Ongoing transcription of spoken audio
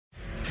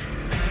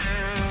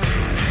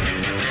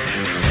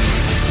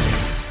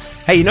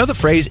Hey, you know the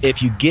phrase,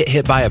 if you get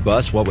hit by a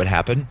bus, what would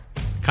happen?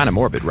 Kind of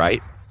morbid,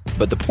 right?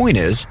 But the point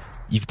is,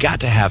 you've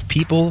got to have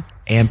people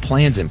and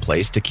plans in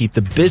place to keep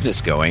the business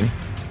going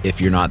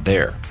if you're not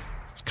there.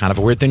 It's kind of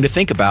a weird thing to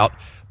think about,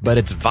 but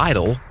it's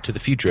vital to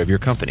the future of your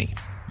company.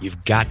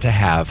 You've got to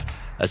have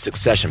a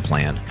succession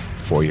plan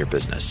for your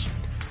business.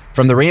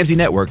 From the Ramsey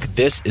Network,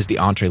 this is the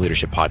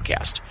EntreLeadership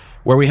Podcast,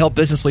 where we help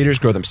business leaders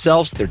grow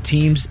themselves, their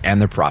teams, and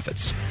their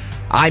profits.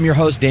 I'm your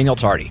host, Daniel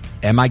Tardy,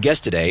 and my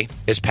guest today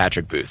is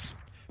Patrick Booth.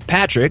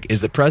 Patrick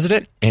is the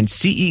president and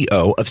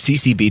CEO of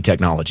CCB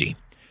Technology.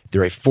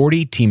 They're a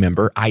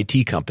 40-team-member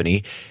IT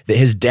company that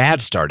his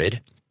dad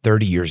started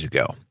 30 years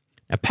ago.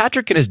 Now,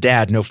 Patrick and his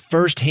dad know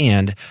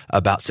firsthand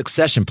about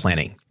succession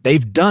planning.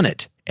 They've done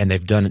it, and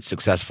they've done it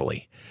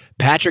successfully.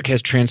 Patrick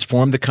has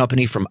transformed the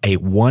company from a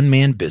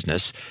one-man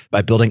business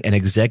by building an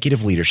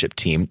executive leadership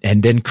team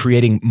and then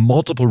creating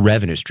multiple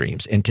revenue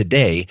streams. And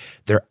today,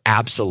 they're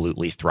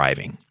absolutely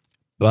thriving.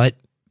 But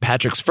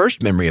Patrick's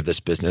first memory of this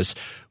business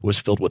was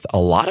filled with a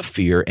lot of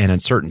fear and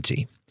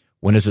uncertainty.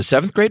 When as a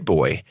 7th grade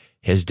boy,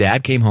 his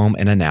dad came home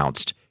and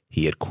announced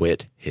he had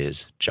quit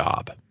his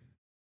job.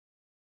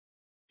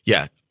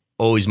 Yeah,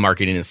 always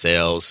marketing and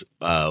sales,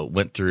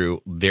 went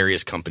through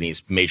various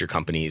companies, major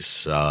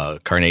companies,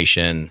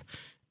 Carnation,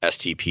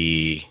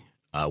 STP,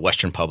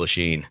 Western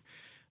Publishing,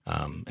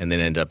 and then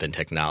ended up in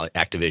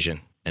Activision,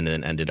 and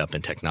then ended up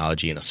in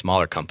technology in a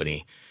smaller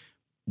company,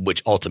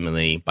 which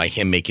ultimately, by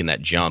him making that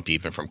jump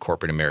even from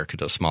corporate America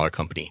to a smaller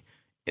company,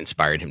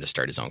 inspired him to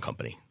start his own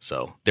company.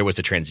 So there was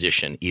a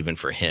transition even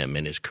for him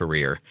in his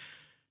career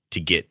to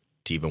get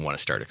to even want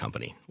to start a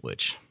company,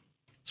 which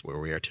is where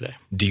we are today.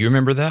 Do you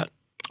remember that?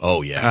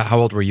 Oh, yeah. How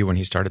old were you when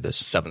he started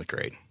this? 7th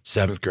grade.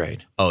 7th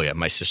grade. Oh, yeah.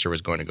 My sister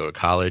was going to go to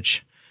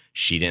college.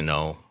 She didn't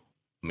know.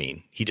 I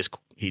mean, he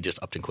just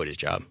upped and quit his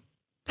job.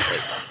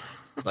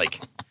 Like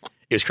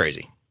it was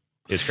crazy.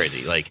 It was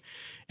crazy.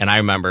 And I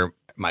remember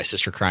my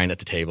sister crying at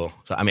the table.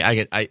 So I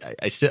mean, I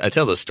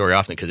tell this story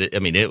often because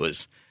it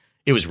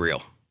was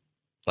real.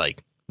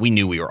 Like we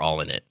knew we were all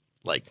in it,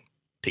 like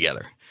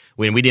together.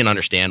 When we didn't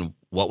understand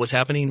what was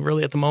happening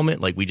really at the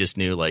moment, like we just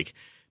knew like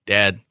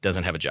Dad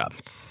doesn't have a job.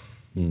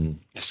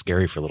 It's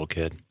scary for a little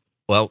kid.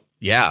 Well,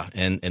 yeah.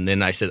 And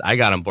then I said, I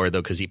got on board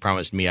though, because he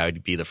promised me I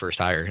would be the first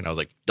hire. And I was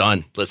like,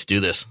 done, let's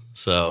do this.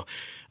 So,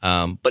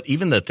 but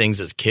even the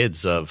things as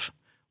kids of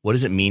what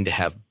does it mean to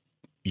have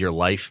your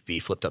life be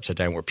flipped upside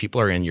down where people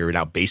are in your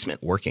now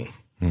basement working.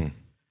 And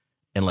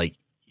like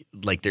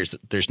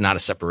there's not a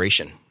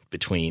separation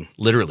between,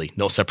 literally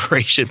no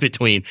separation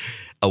between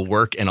a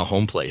work and a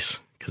home place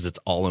because it's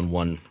all in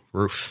one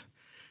roof.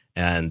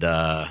 And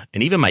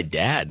even my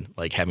dad,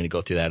 like having to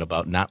go through that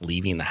about not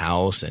leaving the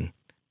house and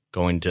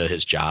going to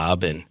his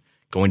job and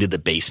going to the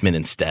basement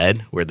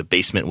instead, where the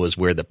basement was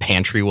where the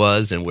pantry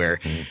was and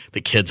where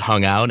the kids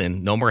hung out,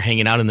 and no more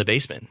hanging out in the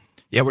basement.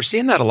 Yeah, we're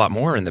seeing that a lot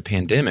more in the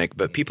pandemic,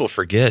 but people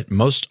forget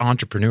most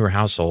entrepreneur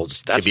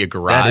households, that could be a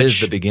garage. That is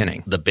the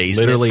beginning. The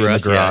basement literally for in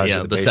us, the garage,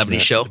 yeah, the basement, 70s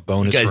show.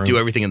 Bonus you guys room. do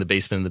everything in the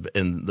basement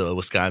in the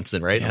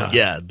Wisconsin, right?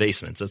 Yeah.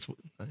 Basements. That's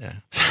yeah.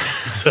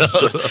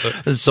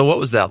 So what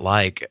was that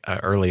like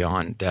early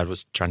on? Dad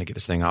was trying to get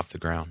this thing off the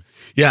ground.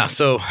 Yeah.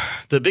 So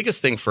the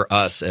biggest thing for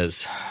us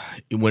as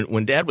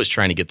when Dad was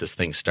trying to get this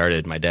thing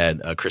started, my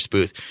dad, Chris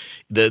Booth,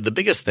 the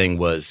biggest thing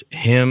was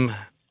him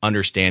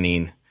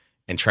understanding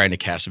and trying to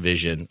cast a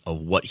vision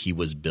of what he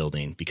was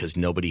building because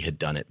nobody had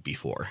done it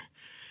before.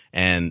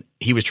 And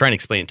he was trying to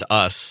explain it to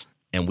us,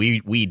 and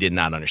we did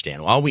not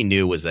understand. All we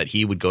knew was that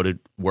he would go to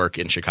work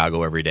in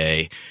Chicago every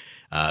day,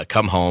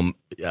 come home,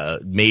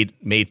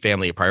 made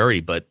family a priority,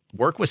 but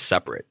work was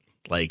separate.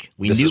 Like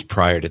we This knew is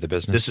prior to the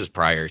business? This is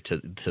prior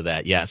to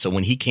that, yeah. So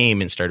when he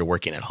came and started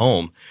working at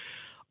home,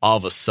 all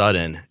of a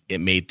sudden it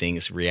made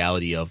things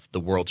reality of the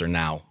worlds are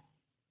now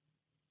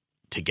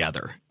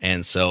together.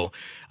 And so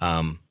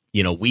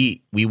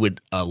we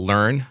would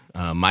learn.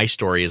 My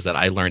story is that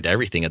I learned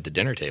everything at the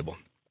dinner table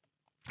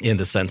in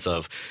the sense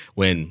of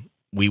when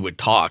we would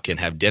talk and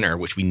have dinner,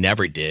 which we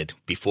never did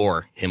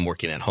before him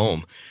working at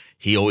home.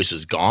 He always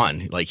was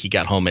gone. Like he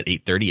got home at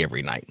 8:30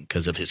 every night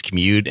because of his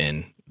commute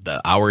and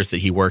the hours that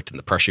he worked and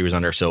the pressure he was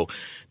under. So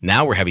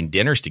now we're having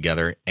dinners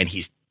together and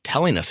he's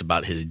telling us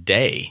about his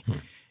day.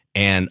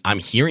 And I'm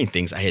hearing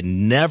things I had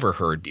never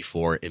heard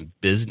before in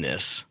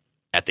business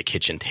at the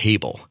kitchen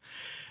table.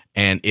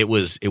 And it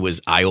was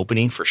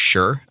eye-opening for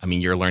sure. I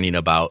mean, you're learning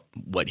about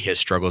what his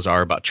struggles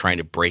are about trying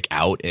to break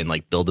out and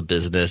like build a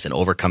business and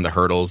overcome the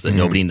hurdles that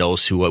nobody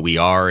knows who we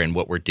are and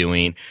what we're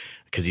doing,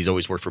 because he's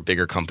always worked for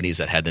bigger companies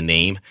that had a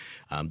name,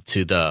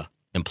 to the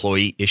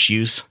employee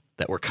issues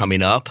that were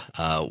coming up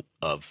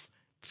of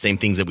same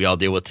things that we all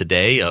deal with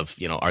today of,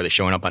 are they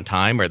showing up on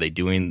time? Are they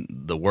doing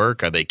the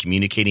work? Are they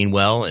communicating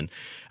well and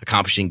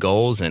accomplishing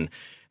goals? And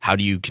how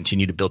do you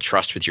continue to build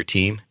trust with your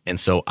team? And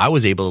so I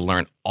was able to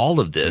learn all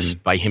of this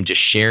by him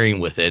just sharing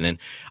with it. And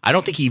I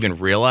don't think he even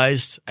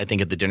realized, I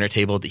think at the dinner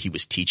table that he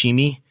was teaching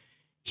me.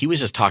 He was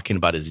just talking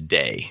about his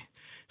day.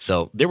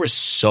 So there was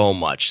so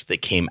much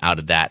that came out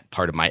of that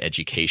part of my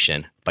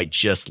education by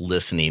just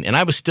listening. And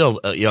I was still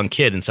a young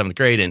kid in 7th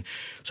grade. And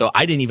so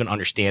I didn't even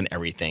understand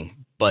everything.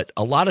 But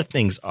a lot of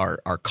things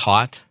are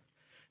caught,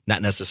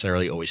 not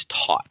necessarily always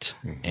taught.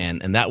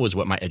 And that was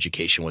what my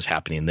education was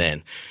happening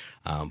then.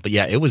 But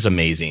yeah, it was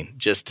amazing.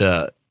 Just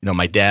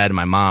my dad and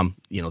my mom,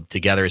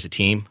 together as a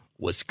team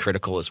was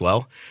critical as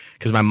well,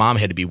 because my mom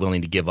had to be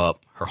willing to give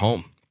up her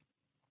home.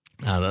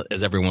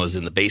 As everyone was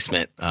in the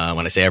basement.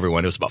 When I say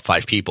everyone, it was about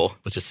 5 people,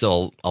 which is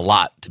still a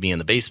lot to be in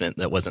the basement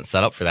that wasn't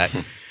set up for that.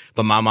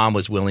 But my mom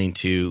was willing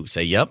to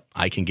say, yep,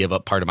 I can give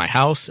up part of my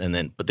house.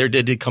 But there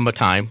did come a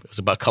time, it was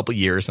about a couple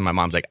years, and my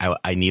mom's like,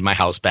 I need my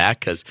house back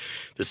because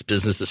this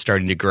business is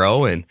starting to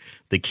grow and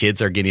the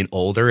kids are getting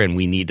older and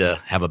we need to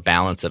have a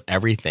balance of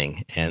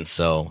everything. And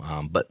so,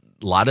 but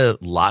a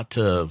lot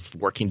of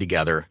working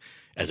together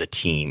as a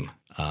team,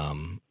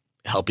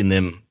 helping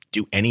them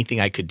do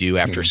anything I could do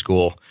after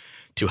school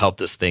to help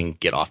this thing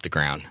get off the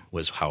ground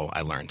was how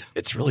I learned.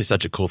 It's really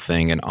such a cool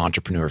thing in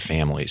entrepreneur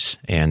families.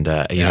 And,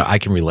 I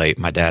can relate.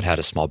 My dad had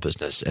a small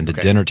business, and the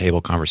dinner table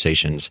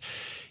conversations,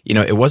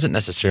 it wasn't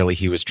necessarily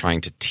he was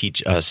trying to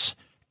teach us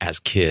as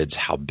kids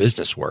how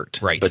business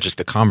worked, right? But just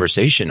the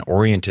conversation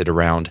oriented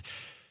around,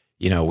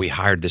 we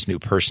hired this new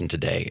person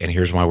today, and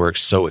here's why we're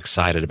so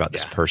excited about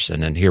this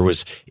person. And here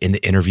was in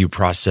the interview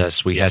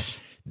process, we had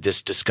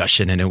this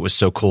discussion, and it was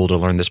so cool to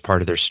learn this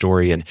part of their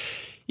story. And,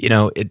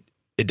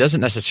 it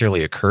doesn't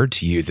necessarily occur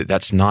to you that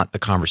that's not the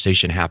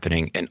conversation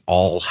happening in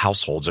all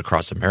households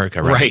across America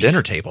around the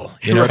dinner table.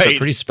 It's a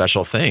pretty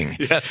special thing.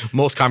 Yeah.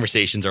 Most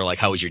conversations are like,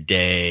 how was your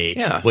day?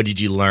 Yeah. What did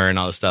you learn?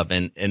 All this stuff.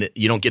 And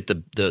you don't get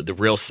the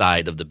real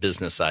side of the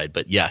business side.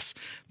 But yes,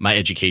 my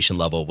education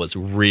level was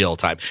real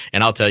time.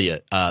 And I'll tell you,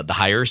 the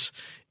hires,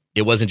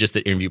 it wasn't just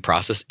the interview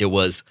process. It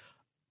was,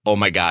 oh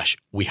my gosh,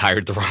 we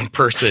hired the wrong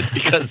person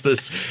because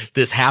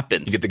this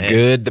happened. You get the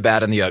good, the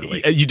bad, and the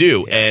ugly. You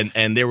do. Yeah.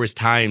 And there was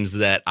times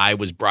that I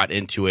was brought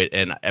into it,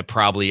 and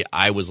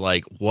I was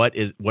like, what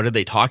are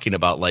they talking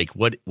about? Like,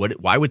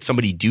 why would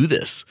somebody do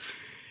this?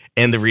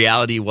 And the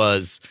reality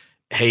was,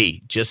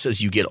 hey, just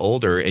as you get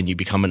older and you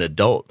become an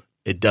adult,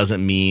 it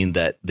doesn't mean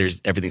that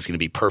everything's going to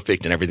be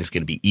perfect and everything's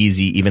going to be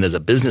easy. Even as a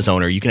business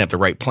owner, you can have the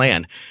right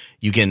plan.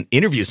 You can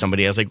interview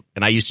somebody.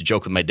 I used to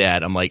joke with my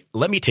dad. I'm like,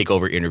 let me take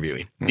over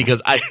interviewing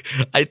because I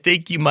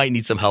think you might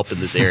need some help in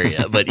this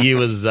area. But he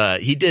was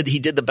he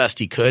did the best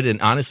he could.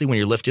 And honestly, when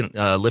you're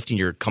lifting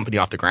your company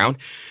off the ground,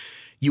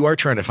 you are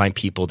trying to find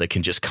people that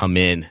can just come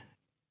in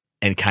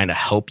and kind of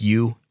help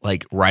you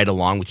like ride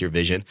along with your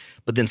vision.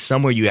 But then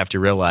somewhere you have to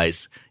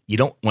realize you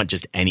don't want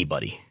just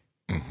anybody.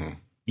 Mm-hmm.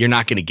 You're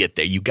not going to get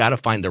there. You got to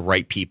find the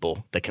right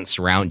people that can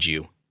surround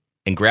you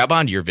and grab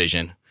onto your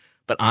vision,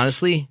 but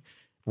honestly,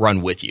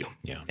 run with you.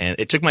 Yeah. And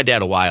it took my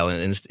dad a while,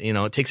 and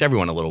it takes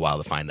everyone a little while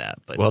to find that.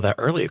 But that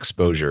early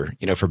exposure,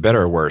 for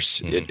better or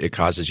worse, it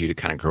causes you to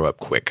kind of grow up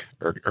quick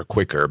or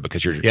quicker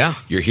because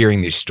you're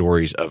hearing these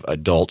stories of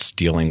adults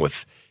dealing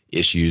with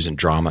issues and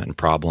drama and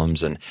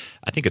problems. And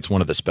I think it's one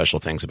of the special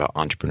things about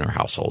entrepreneur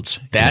households.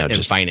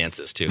 And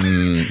finances too.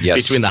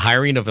 Yes. Between the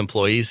hiring of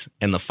employees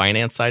and the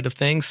finance side of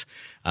things,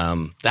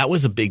 that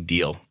was a big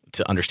deal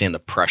to understand the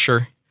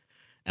pressure.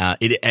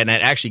 It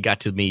actually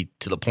got to me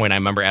to the point I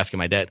remember asking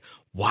my dad,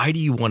 why do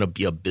you want to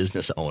be a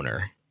business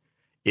owner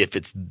if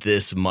it's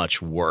this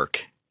much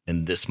work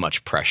and this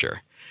much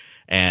pressure?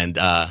 And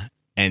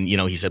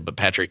he said, but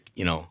Patrick,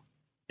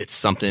 it's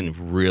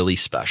something really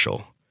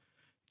special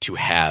to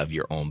have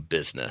your own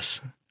business.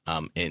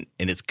 And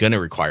it's going to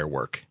require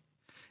work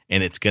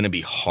and it's going to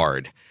be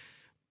hard,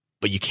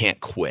 but you can't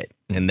quit.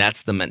 And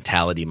that's the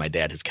mentality my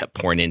dad has kept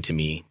pouring into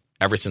me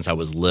ever since I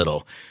was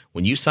little.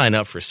 When you sign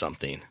up for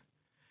something,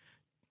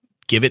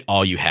 give it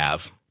all you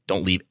have.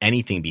 Don't leave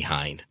anything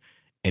behind.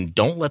 And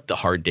don't let the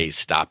hard days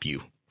stop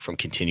you from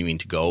continuing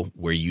to go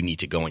where you need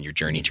to go on your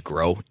journey to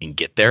grow and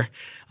get there.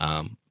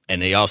 And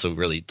they also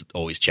really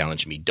always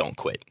challenged me, don't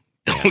quit.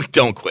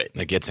 Don't quit.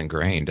 It gets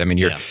ingrained. I mean,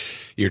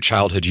 your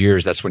childhood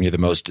years, that's when you're the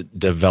most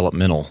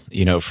developmental,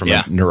 from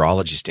a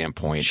neurology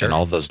standpoint. Sure. And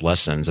all those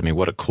lessons. I mean,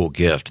 what a cool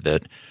gift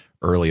that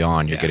early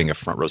on you're getting a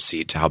front row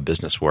seat to how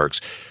business works.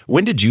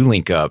 When did you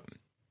link up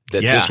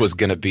that this was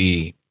going to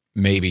be,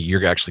 maybe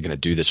you're actually going to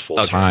do this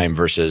full time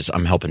versus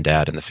I'm helping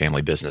dad in the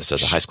family business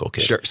as a high school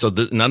kid? Sure. So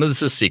none of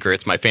this is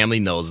secrets. My family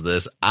knows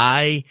this.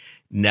 I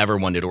never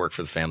wanted to work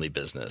for the family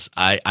business.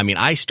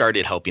 I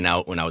started helping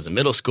out when I was in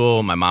middle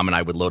school. My mom and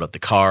I would load up the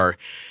car,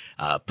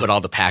 put all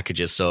the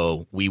packages.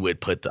 So we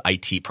would put the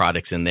IT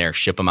products in there,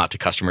 ship them out to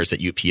customers at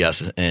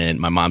UPS and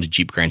my mom's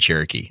Jeep Grand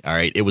Cherokee. All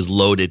right. It was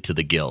loaded to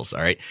the gills.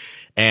 All right.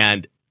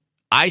 And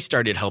I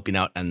started helping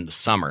out in the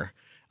summer.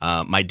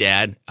 My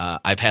dad,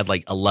 I've had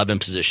like 11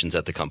 positions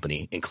at the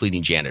company,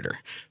 including janitor.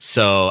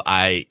 So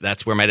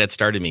that's where my dad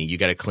started me. You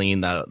got to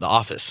clean the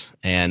office.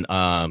 And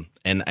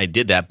I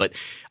did that, but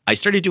I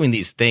started doing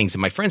these things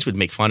and my friends would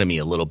make fun of me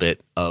a little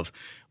bit of,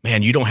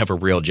 man, you don't have a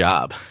real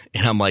job.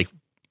 And I'm like,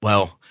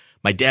 well,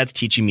 my dad's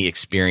teaching me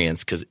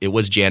experience because it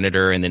was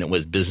janitor and then it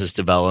was business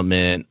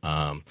development.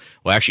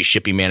 Actually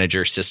shipping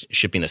manager,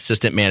 shipping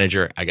assistant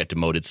manager. I got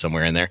demoted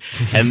somewhere in there.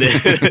 And then,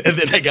 and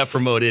then I got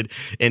promoted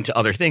into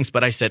other things.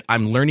 But I said,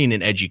 I'm learning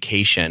in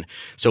education.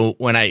 So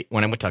when I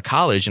went to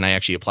college and I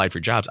actually applied for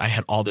jobs, I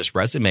had all this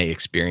resume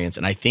experience.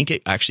 And I think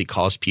it actually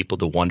caused people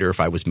to wonder if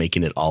I was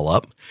making it all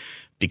up,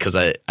 because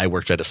I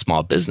worked at a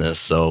small business.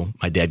 So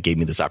my dad gave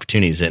me these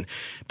opportunities.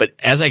 But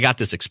as I got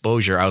this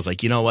exposure, I was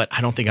like, you know what?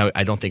 I don't think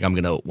I'm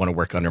going to want to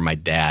work under my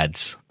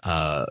dad's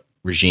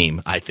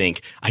regime. I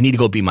think I need to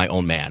go be my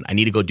own man. I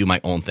need to go do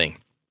my own thing.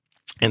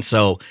 And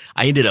so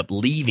I ended up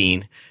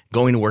leaving,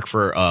 going to work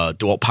for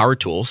DeWalt Power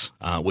Tools,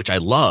 which I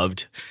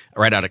loved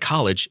right out of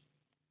college.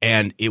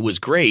 And it was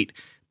great.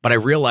 But I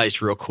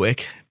realized real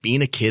quick,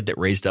 being a kid that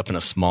raised up in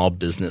a small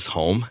business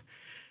home,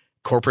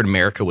 corporate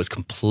America was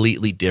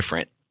completely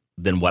different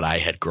than what I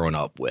had grown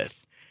up with.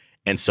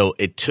 And so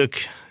it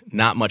took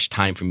not much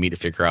time for me to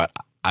figure out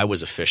I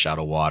was a fish out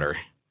of water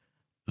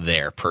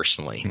there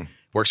personally.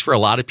 Works for a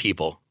lot of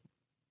people,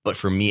 but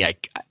for me, I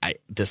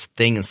this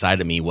thing inside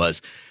of me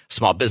was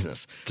small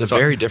business. It's a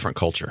very different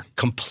culture.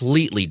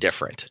 Completely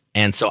different.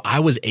 And so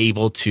I was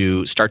able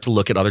to start to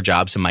look at other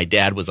jobs, and my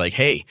dad was like,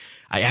 hey,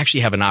 I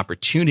actually have an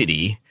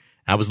opportunity.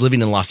 I was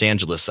living in Los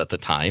Angeles at the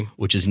time,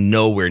 which is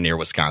nowhere near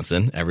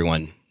Wisconsin.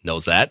 Everyone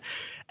knows that.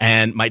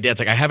 And my dad's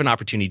like, I have an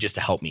opportunity just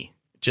to help me,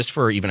 just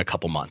for even a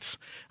couple months.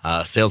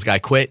 Sales guy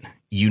quit.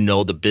 You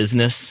know the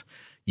business.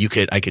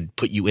 I could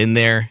put you in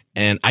there.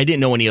 And I didn't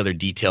know any other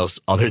details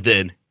other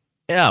than,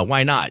 yeah,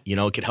 why not? You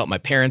know, it could help my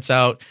parents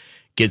out,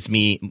 gives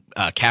me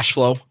cash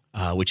flow,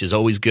 which is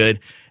always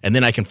good. And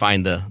then I can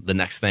find the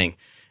next thing.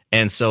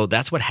 And so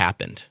that's what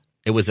happened.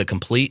 It was a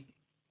complete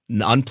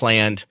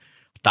unplanned.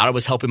 Thought I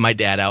was helping my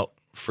dad out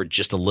for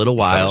just a little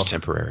while. That was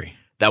temporary.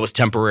 That was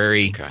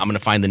temporary. Okay. I'm going to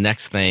find the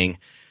next thing.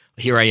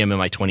 Here I am in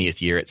my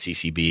 20th year at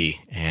CCB,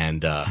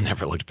 and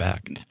never looked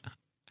back.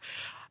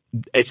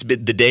 It's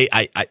been the day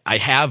I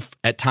have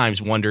at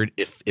times wondered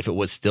if it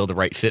was still the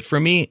right fit for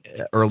me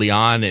early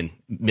on and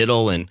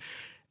middle,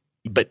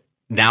 but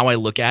now I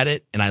look at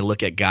it and I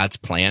look at God's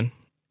plan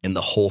and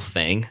the whole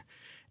thing,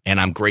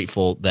 and I'm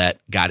grateful that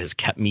God has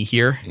kept me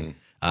here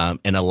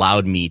and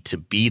allowed me to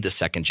be the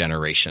second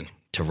generation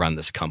to run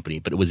this company.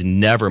 But it was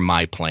never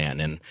my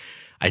plan, and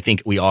I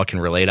think we all can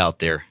relate out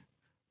there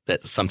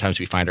that sometimes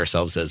we find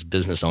ourselves as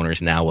business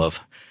owners now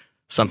of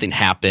something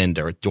happened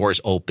or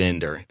doors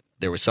opened or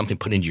there was something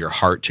put into your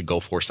heart to go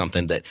for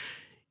something that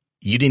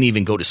you didn't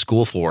even go to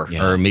school for,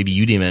 or maybe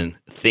you didn't even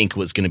think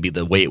was going to be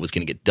the way it was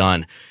going to get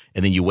done.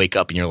 And then you wake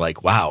up and you're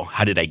like, wow,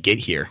 how did I get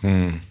here?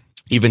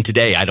 Even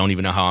today, I don't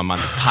even know how I'm on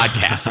this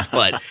podcast,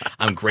 but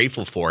I'm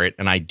grateful for it.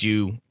 And I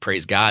do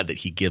praise God that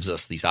he gives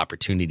us these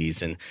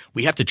opportunities. And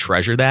we have to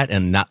treasure that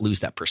and not lose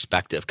that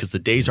perspective, because the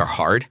days are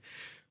hard,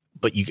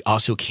 but you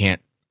also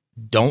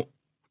don't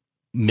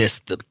miss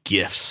the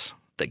gifts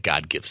that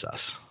God gives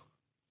us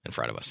in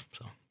front of us.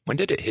 So when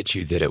did it hit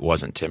you that it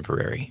wasn't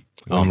temporary?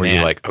 Oh, were man.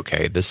 you like,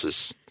 okay,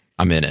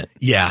 I'm in it?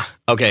 Yeah.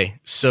 Okay.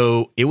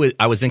 So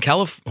I was in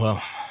California.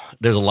 Well,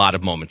 there's a lot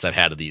of moments I've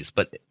had of these,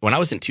 but when I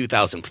was in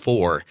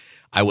 2004,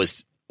 I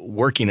was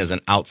working as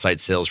an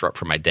outside sales rep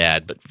for my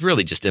dad, but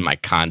really just in my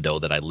condo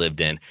that I lived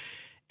in.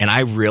 And I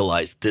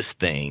realized this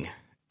thing,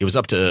 it was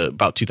up to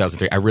about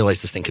 2003. I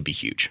realized this thing could be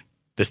huge.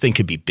 This thing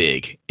could be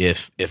big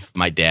if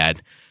my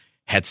dad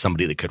had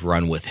somebody that could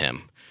run with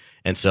him.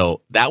 And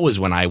so that was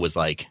when I was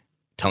like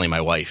telling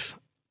my wife,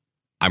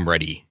 I'm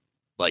ready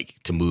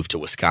to move to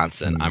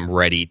Wisconsin. I'm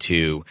ready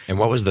to. And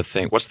what was the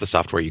thing? What's the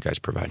software you guys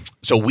provide?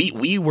 So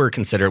we were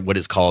considered what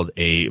is called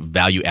a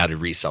value added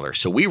reseller.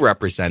 So we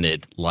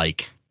represented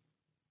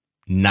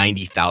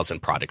 90,000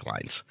 product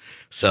lines.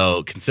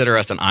 So consider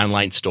us an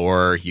online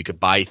store. You could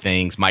buy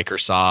things,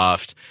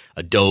 Microsoft,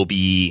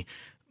 Adobe,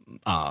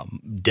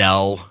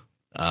 Dell,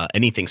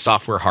 anything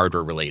software,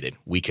 hardware related.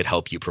 We could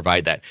help you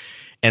provide that.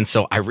 And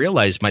so I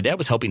realized my dad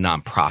was helping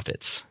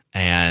nonprofits.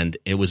 And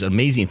it was an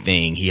amazing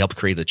thing. He helped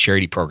create a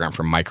charity program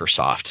for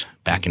Microsoft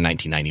back in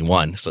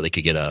 1991. So they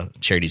could get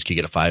charities could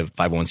get a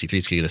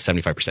 501c3s could get a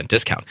 75%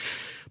 discount.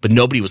 But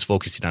nobody was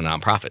focusing on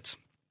nonprofits.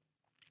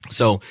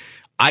 So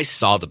I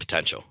saw the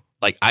potential.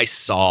 I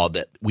saw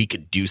that we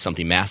could do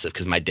something massive,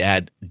 because my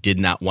dad did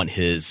not want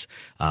his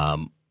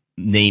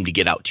name to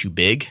get out too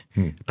big.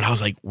 But I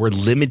was like, we're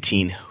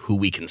limiting who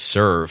we can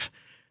serve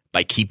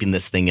by keeping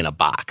this thing in a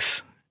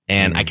box.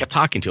 And I kept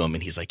talking to him,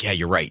 and he's like, yeah,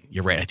 you're right.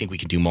 I think we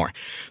can do more.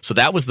 So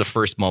that was the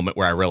first moment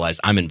where I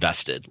realized I'm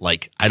invested.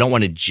 I don't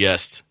want to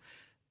just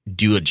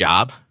do a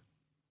job.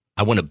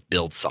 I want to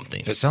build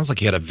something. It sounds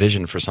like you had a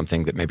vision for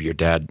something that maybe your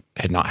dad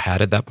had not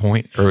had at that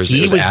point. Or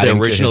he was the adding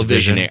to original his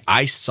vision? visionary.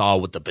 I saw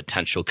what the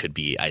potential could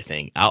be, I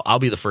think. I'll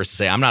be the first to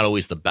say I'm not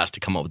always the best to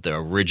come up with the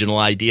original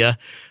idea,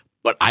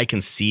 but I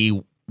can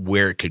see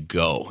where it could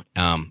go.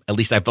 At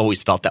least I've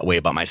always felt that way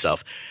about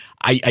myself.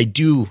 I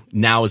do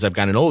now, as I've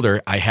gotten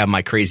older, I have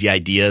my crazy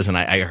ideas, and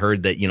I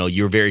heard that,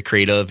 you're very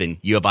creative and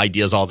you have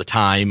ideas all the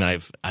time.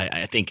 And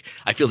I think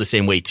I feel the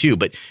same way too,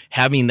 but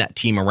having that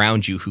team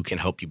around you who can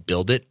help you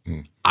build it,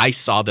 I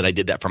saw that I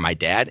did that for my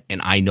dad,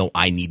 and I know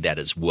I need that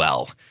as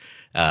well,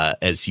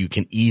 as you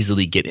can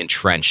easily get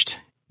entrenched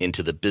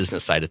into the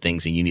business side of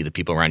things, and you need the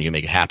people around you to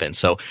make it happen.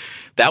 So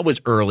that was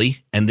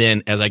early. And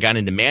then as I got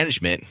into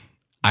management,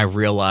 I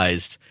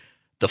realized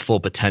the full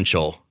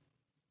potential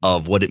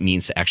of what it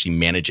means to actually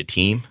manage a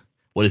team.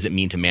 What does it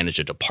mean to manage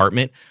a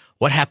department?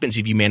 What happens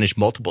if you manage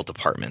multiple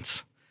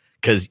departments?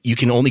 Because you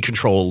can only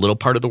control a little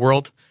part of the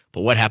world,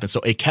 but what happens? So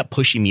it kept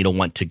pushing me to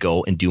want to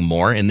go and do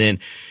more. And then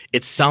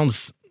it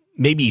sounds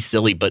maybe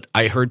silly, but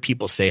I heard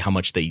people say how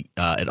much they,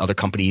 at other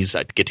companies,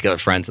 I'd get together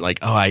with friends and like,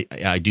 oh,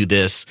 I do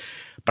this,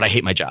 but I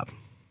hate my job.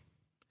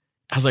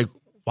 I was like,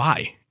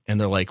 why?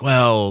 And they're like,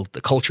 well,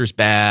 the culture's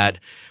bad.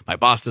 My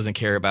boss doesn't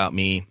care about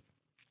me.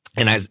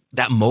 And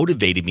that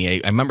motivated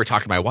me. I remember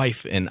talking to my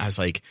wife, and I was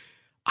like,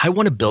 I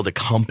want to build a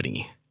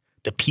company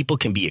that people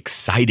can be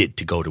excited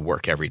to go to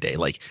work every day.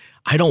 Like,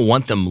 I don't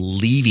want them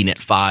leaving at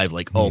 5,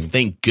 like, oh,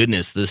 thank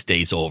goodness this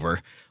day's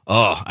over.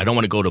 Oh, I don't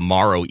want to go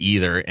tomorrow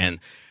either.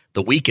 And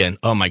the weekend,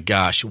 oh my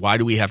gosh, why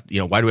do we have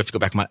to go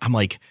back? I'm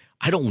like,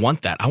 I don't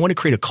want that. I want to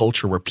create a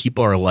culture where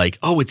people are like,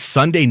 oh, it's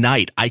Sunday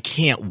night. I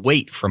can't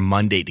wait for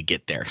Monday to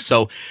get there.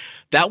 So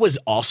that was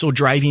also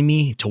driving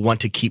me to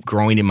want to keep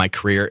growing in my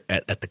career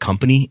at the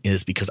company,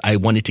 is because I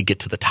wanted to get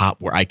to the top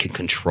where I could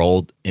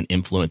control and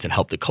influence and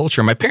help the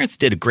culture. My parents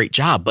did a great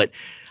job, but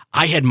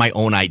I had my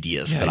own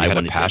ideas that I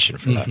wanted a passion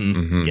for that.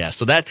 Yeah.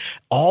 So that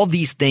all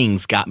these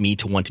things got me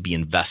to want to be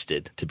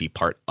invested, to be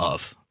part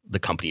of the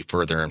company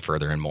further and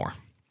further and more.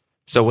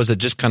 So was it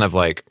just kind of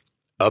like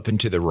up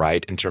and to the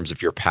right in terms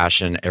of your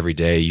passion every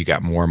day? You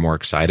got more and more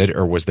excited,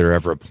 or was there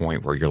ever a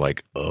point where you're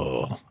like,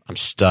 oh, I'm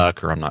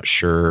stuck, or I'm not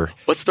sure?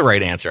 What's the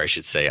right answer, I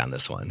should say, on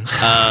this one? No,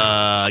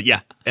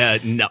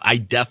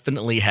 I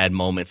definitely had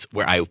moments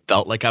where I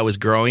felt like I was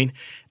growing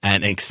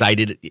and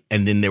excited,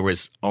 and then there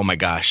was, oh my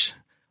gosh,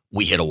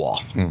 we hit a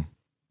wall.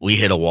 We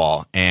hit a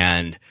wall,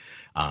 and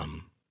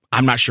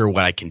I'm not sure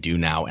what I can do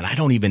now, and I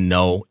don't even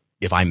know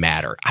if I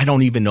matter. I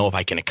don't even know if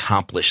I can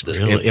accomplish this.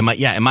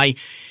 Really?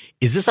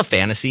 Is this a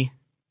fantasy?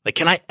 Like,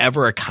 can I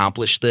ever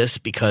accomplish this?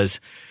 Because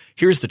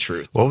here's the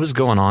truth. What was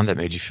going on that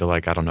made you feel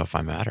like, I don't know if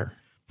I matter?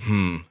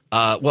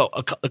 Well,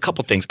 a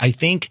couple things. I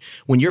think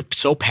when you're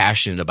so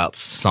passionate about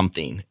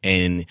something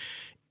and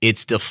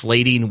it's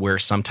deflating, where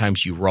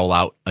sometimes you roll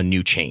out a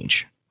new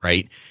change,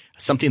 right?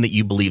 Something that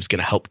you believe is going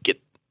to help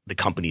get the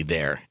company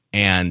there,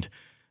 and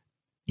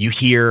you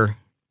hear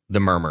the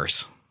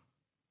murmurs,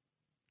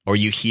 or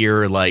you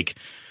hear like,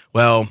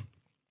 well,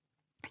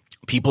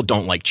 people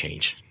don't like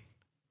change.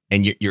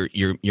 And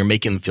you're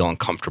making them feel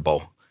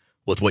uncomfortable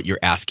with what you're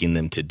asking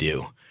them to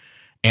do.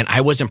 And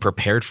I wasn't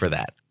prepared for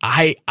that.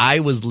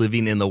 I was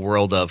living in the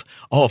world of,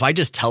 oh, if I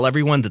just tell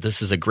everyone that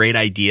this is a great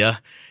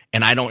idea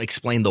and I don't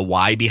explain the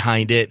why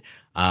behind it,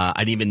 I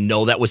didn't even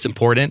know that was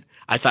important.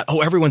 I thought, oh,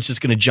 everyone's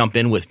just going to jump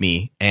in with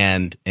me.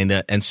 And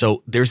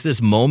so there's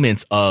this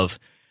moment of,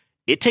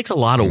 it takes a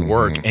lot of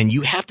work, and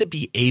you have to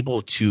be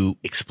able to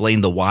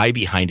explain the why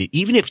behind it.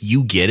 Even if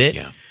you get it,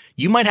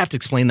 you might have to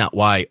explain that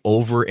why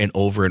over and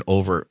over and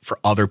over for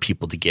other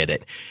people to get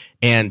it.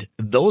 And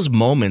those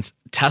moments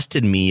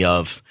tested me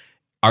of,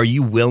 are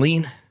you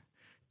willing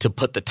to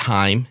put the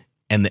time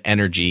and the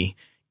energy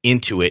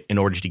into it in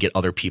order to get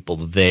other people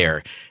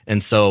there?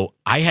 And so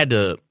I had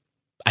to,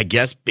 I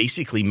guess,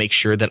 basically make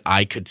sure that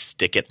I could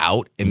stick it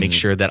out and make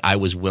sure that I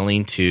was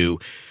willing to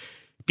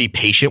be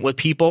patient with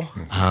people.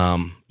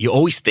 You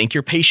always think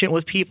you're patient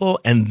with people,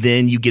 and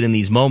then you get in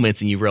these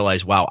moments and you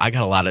realize, wow, I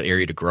got a lot of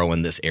area to grow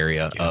in this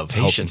area of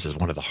patience. Is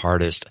one of the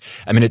hardest.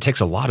 I mean, it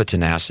takes a lot of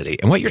tenacity.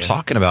 And what you're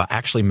talking about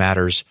actually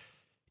matters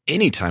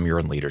anytime you're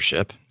in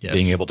leadership,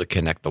 being able to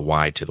connect the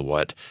why to the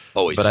what.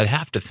 Always. But I'd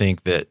have to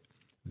think that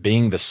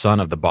being the son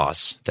of the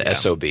boss, the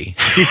SOB,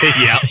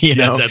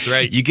 that's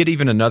right. You get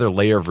even another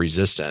layer of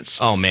resistance.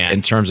 Oh, man.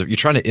 In terms of, you're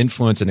trying to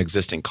influence an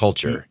existing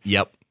culture.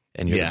 Yep.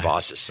 And you're the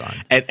boss's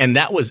son. And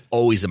that was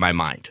always in my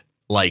mind.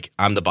 Like,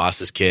 I'm the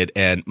boss's kid,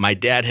 and my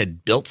dad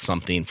had built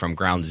something from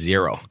ground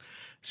zero.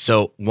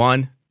 So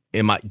one,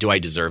 do I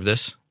deserve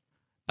this?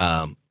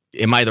 Am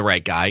I the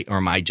right guy, or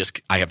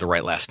I have the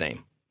right last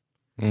name?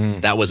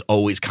 That was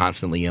always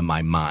constantly in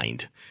my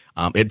mind.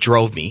 It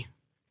drove me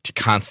to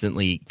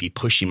constantly be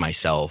pushing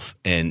myself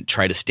and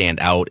try to stand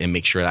out and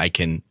make sure that I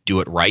can do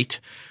it right.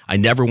 I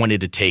never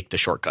wanted to take the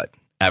shortcut,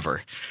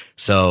 ever.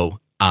 So,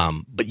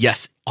 but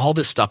yes, all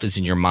this stuff is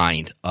in your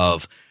mind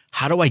of,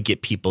 how do I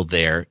get people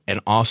there? And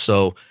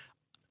also,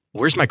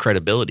 where's my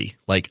credibility?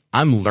 Like,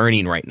 I'm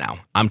learning right now.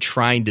 I'm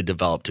trying to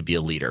develop to be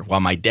a leader. While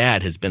my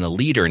dad has been a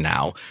leader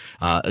now,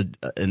 and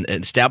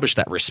established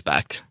that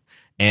respect.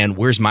 And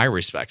where's my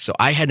respect? So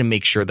I had to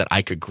make sure that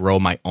I could grow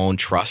my own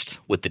trust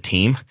with the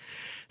team.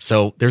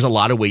 So there's a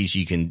lot of ways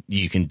you can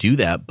do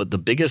that. But the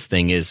biggest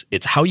thing is,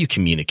 it's how you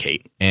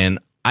communicate. And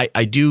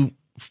I do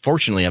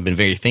fortunately, I've been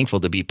very thankful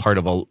to be part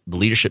of all the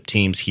leadership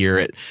teams here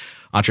at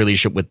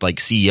EntreLeadership with like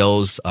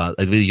CEOs,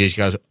 you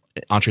guys,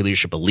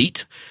 EntreLeadership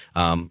Elite.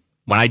 When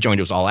I joined,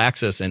 it was all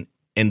access, and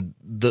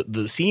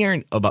the senior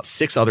and about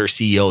 6 other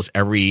CEOs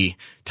every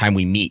time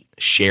we meet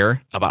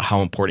share about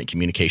how important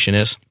communication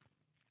is.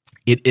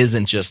 It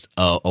isn't just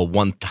a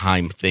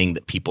one-time thing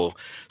that people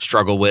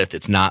struggle with.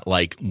 It's not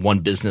like one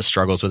business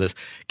struggles with this.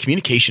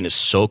 Communication is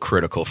so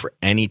critical for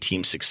any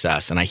team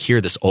success, and I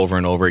hear this over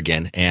and over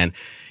again, and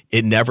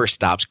it never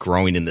stops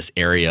growing in this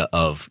area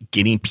of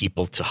getting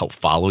people to help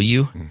follow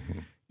you. Mm-hmm.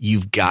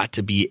 You've got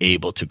to be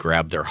able to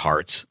grab their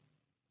hearts.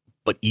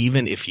 But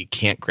even if you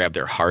can't grab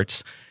their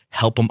hearts,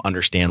 help them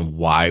understand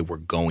why we're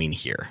going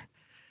here.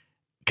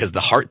 Because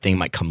the heart thing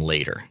might come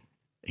later.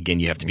 Again,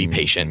 you have to be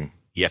patient.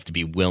 You have to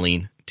be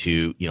willing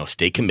to,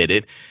 stay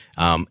committed,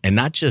 and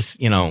not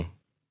just,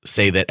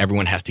 say that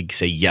everyone has to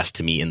say yes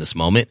to me in this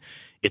moment.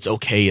 It's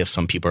okay if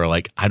some people are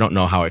like, I don't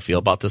know how I feel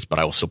about this, but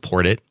I will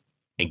support it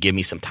and give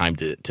me some time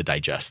to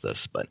digest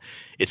this. But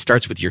it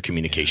starts with your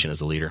communication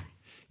as a leader.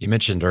 You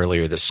mentioned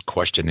earlier this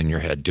question in your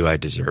head, do I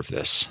deserve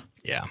this?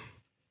 Yeah.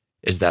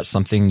 Is that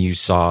something you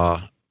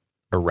saw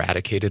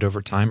eradicated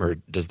over time, or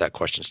does that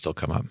question still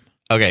come up?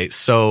 Okay,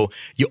 so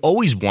you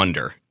always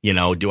wonder,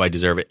 do I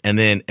deserve it? And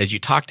then as you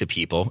talk to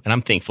people, and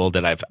I'm thankful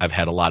that I've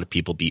had a lot of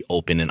people be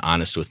open and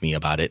honest with me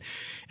about it.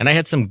 And I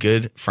had some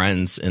good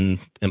friends and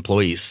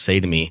employees say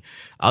to me,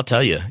 I'll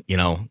tell you,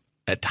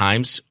 at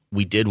times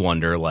we did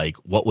wonder like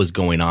what was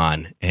going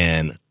on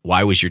and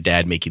why was your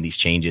dad making these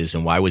changes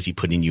and why was he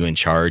putting you in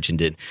charge and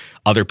did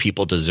other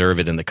people deserve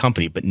it in the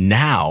company? But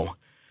now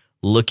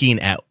looking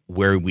at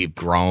where we've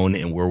grown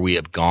and where we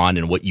have gone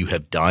and what you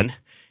have done,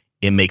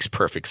 it makes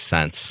perfect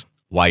sense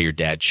why your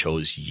dad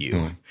chose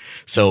you.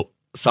 So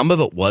some of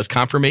it was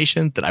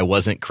confirmation that I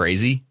wasn't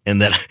crazy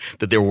and that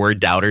there were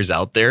doubters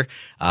out there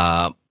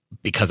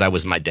because I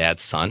was my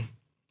dad's son,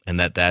 and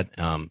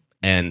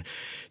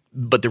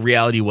but the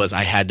reality was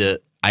I had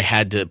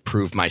to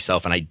prove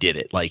myself, and I did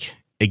it. Like,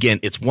 again,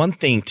 it's one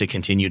thing to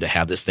continue to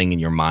have this thing in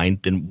your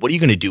mind. Then what are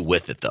you going to do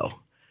with it though?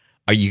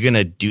 Are you going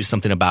to do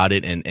something about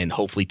it and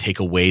hopefully take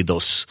away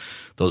those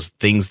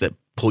things that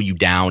pull you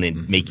down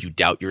and make you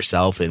doubt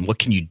yourself? And what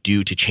can you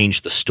do to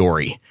change the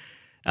story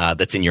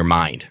that's in your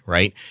mind,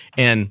 right?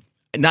 And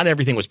not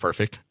everything was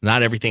perfect.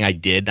 Not everything I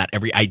did, not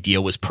every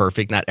idea was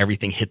perfect. Not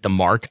everything hit the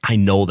mark. I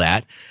know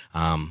that.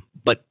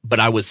 But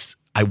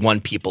I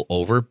won people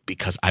over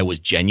because I was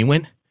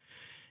genuine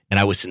and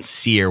I was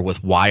sincere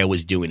with why I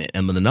was doing it.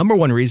 And the number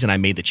one reason I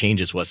made the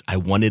changes was I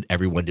wanted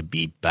everyone to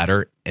be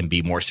better and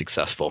be more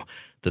successful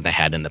than they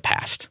had in the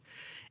past.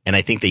 And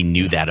I think they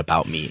knew that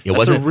about me.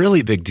 That's a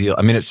really big deal.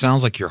 I mean, it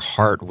sounds like your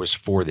heart was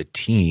for the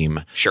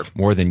team, sure,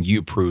 more than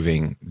you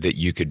proving that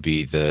you could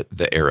be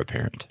the heir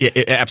apparent.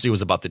 It absolutely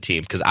was about the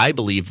team, because I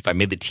believe if I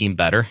made the team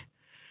better,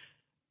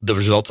 the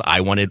results I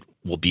wanted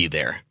will be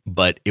there.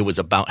 But it was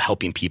about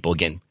helping people,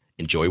 again,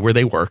 enjoy where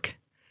they work,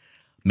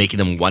 making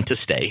them want to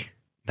stay,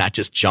 not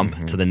just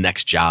jump to the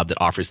next job that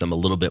offers them a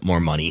little bit more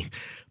money,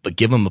 but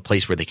give them a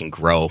place where they can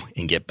grow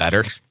and get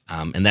better.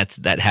 And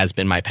that has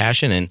been my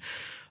passion.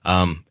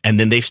 And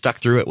then they've stuck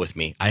through it with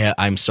me.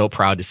 I'm so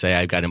proud to say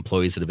I've got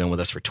employees that have been with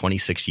us for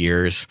 26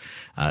 years,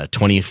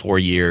 24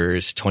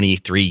 years,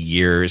 23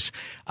 years,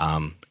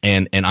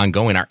 and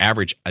ongoing. Our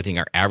average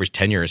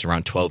tenure is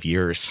around 12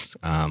 years.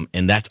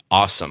 And that's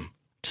awesome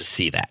to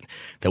see that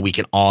we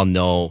can all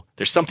know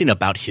there's something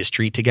about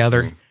history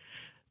together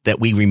that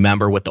we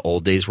remember what the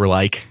old days were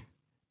like,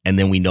 and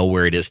then we know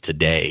where it is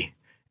today.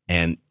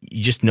 And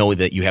you just know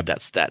that you have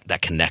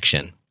that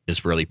connection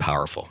is really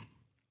powerful.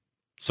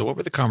 So what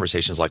were the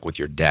conversations like with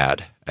your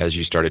dad as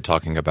you started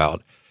talking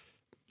about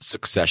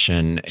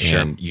succession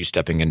and you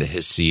stepping into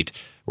his seat?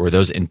 Were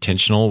those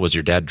intentional? Was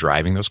your dad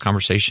driving those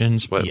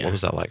conversations? What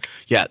was that like?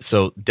 Yeah,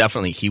 so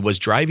definitely. He was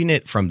driving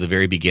it from the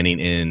very beginning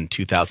in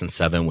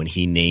 2007 when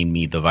he named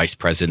me the vice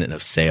president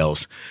of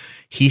sales.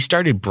 He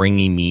started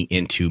bringing me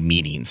into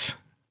meetings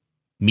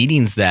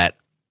that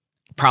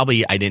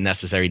probably I didn't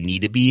necessarily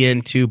need to be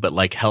into, but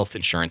like health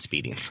insurance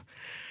meetings.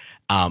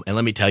 And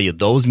let me tell you,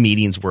 those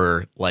meetings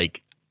were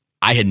like,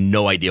 I had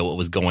no idea what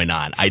was going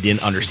on. I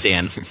didn't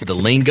understand the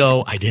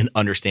lingo. I didn't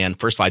understand.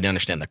 First of all, I didn't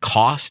understand the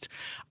cost.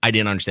 I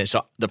didn't understand.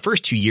 So the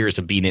first 2 years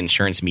of being in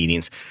insurance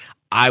meetings,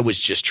 I was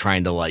just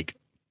trying to like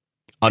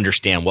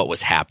understand what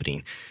was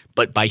happening.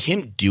 But by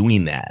him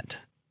doing that,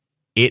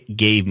 it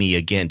gave me,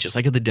 again, just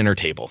like at the dinner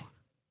table,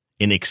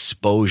 an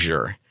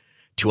exposure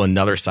to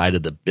another side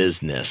of the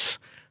business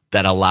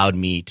that allowed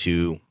me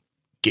to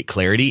get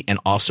clarity and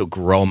also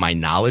grow my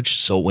knowledge.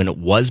 So when it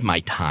was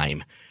my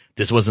time,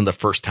 this wasn't the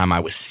first time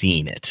I was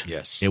seeing it.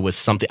 Yes. It was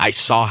something I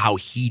saw how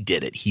he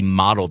did it. He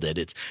modeled it.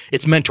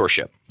 It's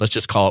mentorship. Let's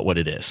just call it what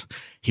it is.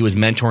 He was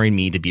mentoring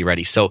me to be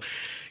ready. So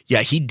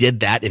yeah, he did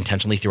that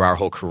intentionally through our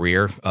whole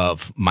career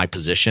of my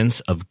positions,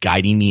 of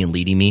guiding me and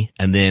leading me.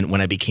 And then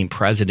when I became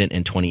president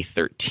in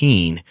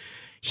 2013,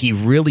 he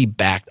really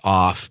backed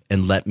off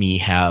and let me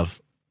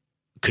have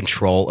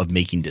control of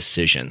making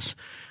decisions,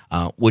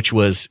 which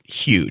was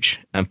huge.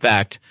 In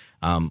fact,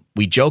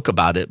 we joke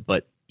about it,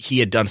 but he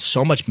had done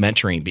so much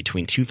mentoring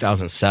between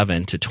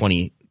 2007 to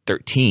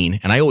 2013.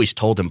 And I always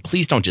told him,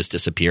 please don't just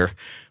disappear.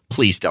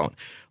 Please don't.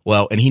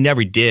 Well, and he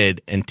never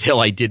did until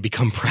I did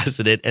become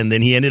president. And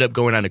then he ended up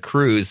going on a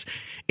cruise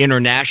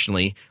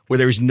internationally where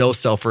there was no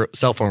cell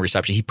phone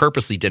reception. He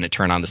purposely didn't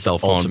turn on the cell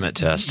phone. Ultimate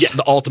test. Yeah,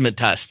 the ultimate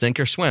test, sink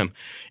or swim.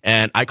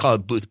 And I call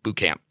it boot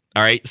camp.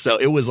 All right. So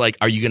it was like,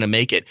 are you going to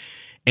make it?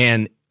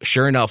 And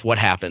sure enough, what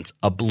happens?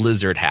 A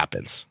blizzard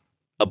happens.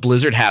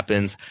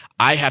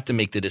 I have to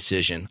make the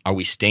decision. Are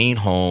we staying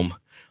home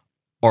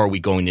or are we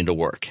going into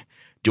work?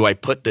 Do I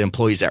put the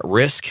employees at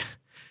risk?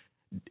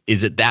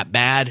 Is it that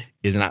bad?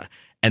 Is it not?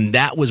 And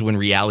that was when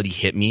reality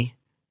hit me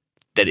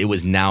that it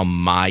was now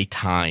my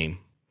time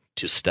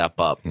to step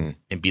up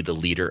and be the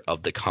leader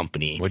of the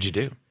company. What'd you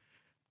do?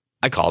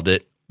 I called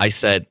it. I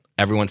said,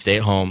 everyone stay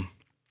at home.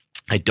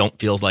 I don't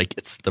feel like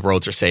the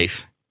roads are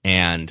safe.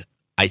 And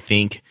I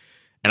think,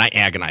 and I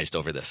agonized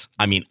over this.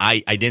 I mean,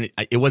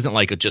 it wasn't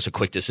like just a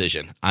quick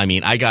decision. I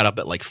mean, I got up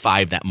at like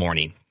 5 that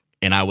morning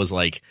and I was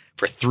like,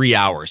 for 3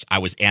 hours, I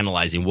was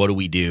analyzing, what do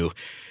we do?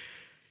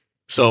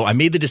 So I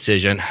made the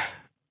decision.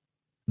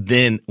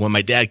 Then when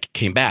my dad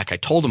came back, I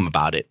told him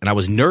about it, and I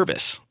was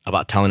nervous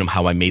about telling him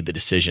how I made the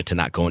decision to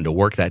not go into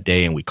work that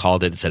day, and we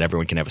called it and said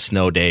everyone can have a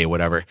snow day or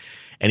whatever.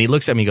 And he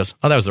looks at me and goes,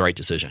 oh, that was the right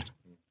decision.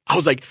 I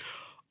was like,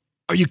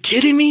 are you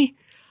kidding me?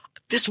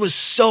 This was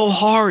so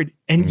hard.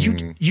 And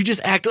you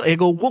just act like, I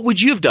go, what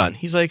would you have done?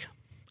 He's like,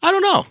 I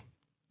don't know,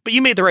 but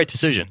you made the right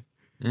decision.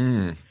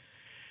 And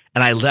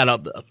I let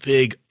out a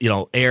big,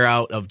 air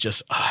out of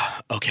just,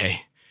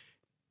 okay.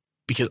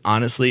 Because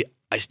honestly,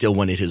 I still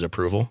wanted his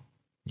approval.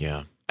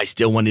 Yeah. I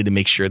still wanted to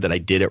make sure that I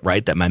did it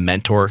right, that my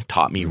mentor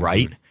taught me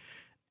right.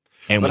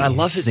 But I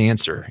love his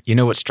answer.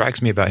 What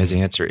strikes me about his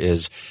answer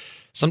is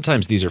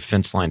sometimes these are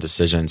fence line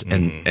decisions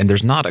and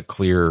there's not a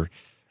clear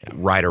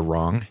right or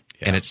wrong.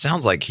 Yeah. And it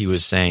sounds like he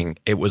was saying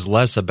it was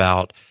less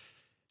about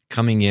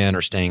coming in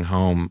or staying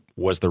home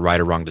was the right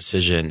or wrong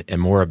decision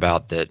and more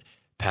about that,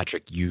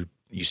 Patrick, you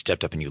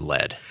stepped up and you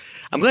led.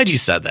 I'm glad you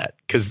said that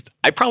because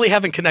I probably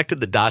haven't connected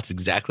the dots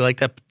exactly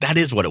like that, but that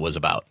is what it was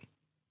about.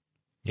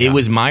 Yeah. It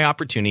was my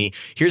opportunity.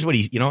 Here's what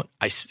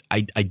I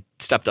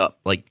stepped up.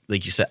 Like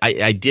you said,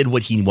 I did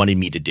what he wanted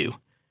me to do.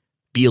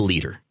 Be a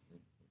leader.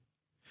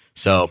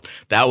 So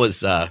that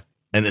was, and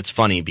it's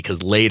funny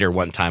because later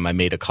one time I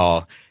made a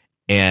call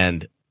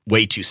and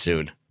way too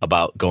soon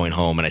about going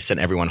home. And I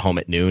sent everyone home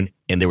at noon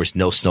and there was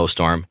no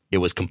snowstorm. It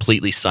was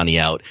completely sunny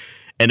out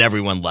and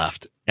everyone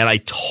left. And I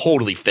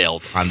totally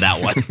failed on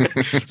that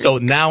one. So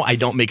now I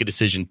don't make a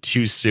decision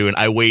too soon.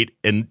 I wait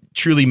and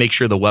truly make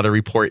sure the weather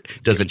report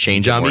doesn't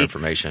change on me. More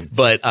information.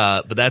 But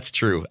that's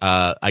true.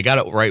 I got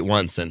it right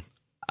once and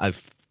I've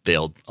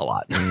failed a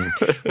lot.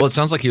 Well, it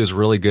sounds like he was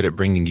really good at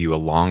bringing you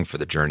along for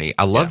the journey.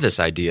 I love this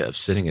idea of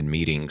sitting in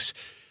meetings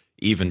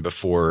even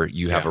before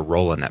you have a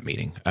role in that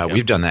meeting.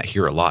 We've done that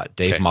here a lot.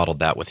 Dave modeled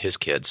that with his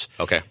kids.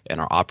 Okay.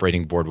 And our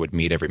operating board would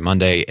meet every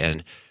Monday.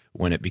 And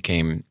when it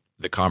became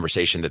the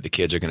conversation that the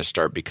kids are going to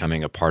start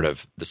becoming a part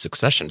of the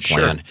succession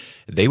plan,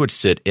 they would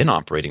sit in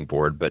operating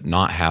board but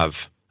not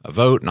have a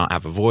vote, not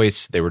have a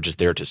voice. They were just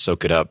there to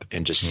soak it up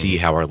and just see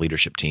how our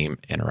leadership team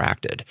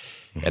interacted.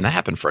 And that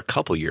happened for a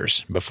couple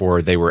years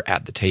before they were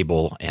at the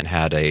table and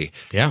had I'm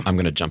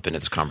going to jump into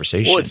this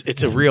conversation. Well,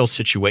 it's a real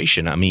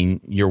situation. I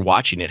mean, you're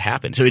watching it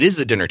happen. So it is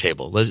the dinner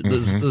table.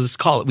 Let's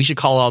call it. We should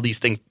call all these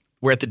things.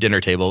 We're at the dinner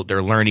table.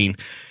 They're learning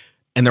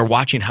and they're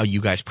watching how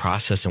you guys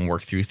process and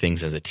work through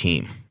things as a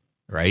team.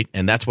 Right.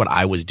 And that's what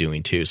I was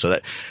doing too. So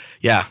that,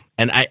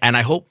 And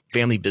I hope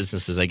family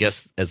businesses, I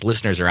guess, as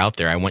listeners are out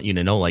there, I want you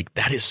to know, like,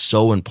 that is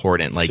so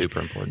important. Like, super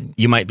important.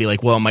 You might be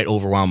like, well, it might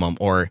overwhelm them,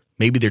 or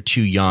maybe they're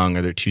too young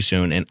or they're too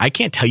soon. And I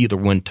can't tell you the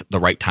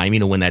right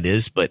timing of when that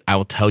is, but I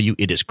will tell you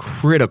it is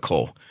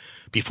critical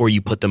before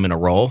you put them in a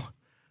role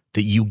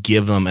that you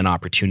give them an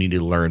opportunity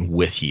to learn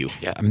with you.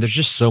 Yeah. I mean, there's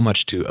just so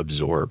much to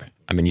absorb.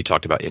 I mean, you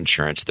talked about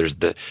insurance. There's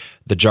the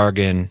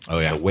jargon,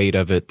 the weight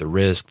of it, the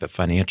risk, the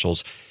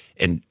financials.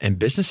 And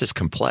business is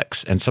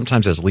complex. And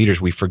sometimes as leaders,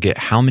 we forget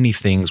how many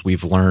things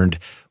we've learned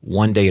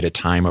one day at a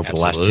time over the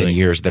last 10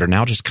 years that are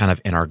now just kind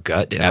of in our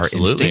gut, in our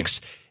instincts.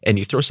 And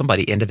you throw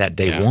somebody into that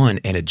day one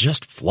and it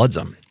just floods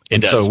them.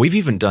 And so we've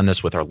even done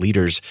this with our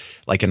leaders,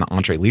 like in the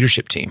Entre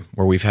leadership team,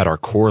 where we've had our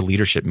core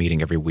leadership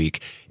meeting every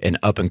week, and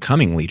up and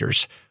coming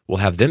leaders, we'll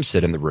have them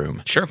sit in the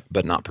room,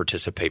 but not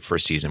participate for a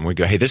season. We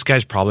go, hey, this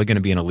guy's probably going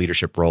to be in a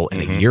leadership role in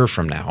a year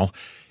from now,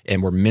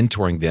 and we're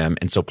mentoring them.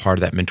 And so part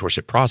of that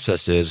mentorship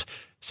process is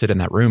sit in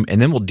that room,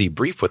 and then we'll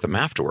debrief with them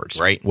afterwards.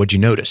 Right. What'd you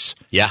notice?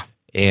 Yeah.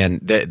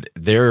 And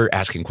they're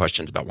asking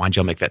questions about why'd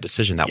y'all make that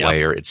decision that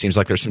way? Or it seems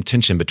like there's some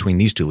tension between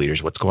these two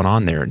leaders. What's going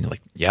on there? And you're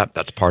like, yeah,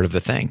 that's part of the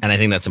thing. And I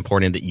think that's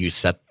important that you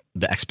set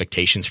the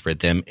expectations for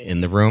them in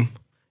the room.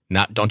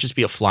 Don't just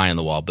be a fly on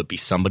the wall, but be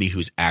somebody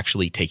who's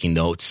actually taking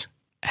notes,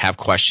 have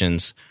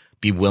questions,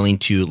 be willing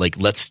to, like,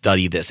 let's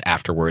study this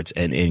afterwards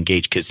and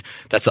engage. Because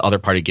that's the other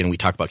part. Again, we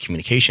talk about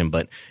communication,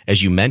 but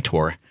as you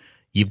mentor,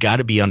 you've got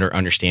to be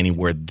understanding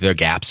where the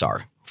gaps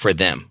are for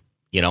them.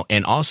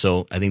 And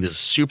also, I think this is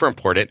super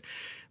important.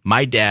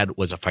 My dad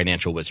was a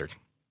financial wizard.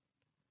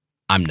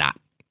 I'm not.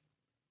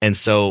 And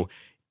so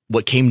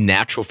what came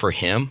natural for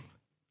him,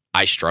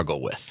 I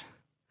struggle with.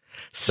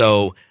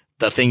 So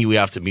the thing we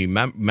have to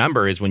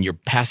remember is when you're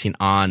passing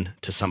on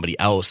to somebody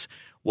else,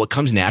 what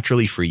comes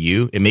naturally for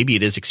you, and maybe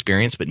it is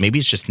experience, but maybe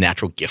it's just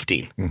natural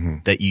gifting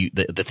that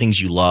the things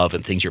you love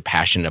and things you're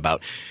passionate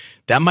about,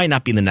 that might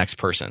not be the next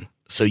person.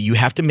 So you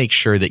have to make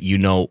sure that you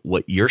know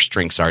what your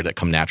strengths are that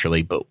come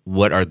naturally, but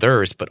what are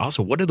theirs, but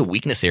also what are the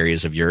weakness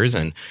areas of yours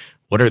and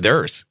what are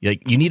theirs?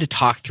 Like, you need to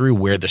talk through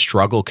where the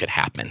struggle could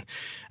happen.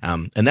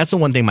 And that's the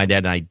one thing my dad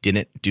and I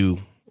didn't do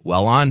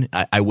well on.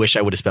 I wish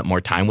I would have spent more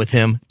time with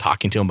him,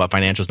 talking to him about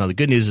financials. Now, the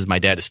good news is my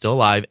dad is still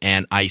alive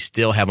and I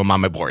still have him on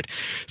my board.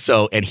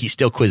 So, and he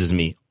still quizzes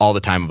me all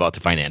the time about the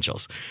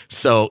financials.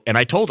 So, and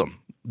I told him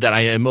that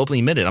I am openly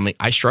admitted, I'm like,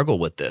 I struggle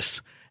with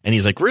this. And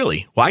he's like,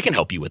 really? Well, I can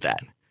help you with that.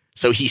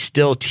 So he's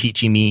still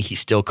teaching me. He's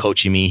still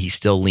coaching me. He's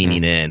still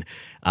leaning in.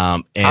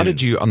 And how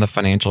did you, on the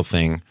financial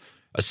thing,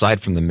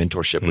 aside from the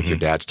mentorship with your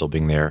dad still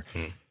being there,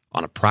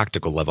 on a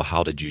practical level,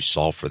 how did you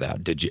solve for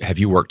that? Have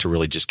you worked to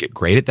really just get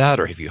great at that,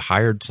 or have you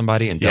hired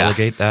somebody and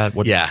delegate that?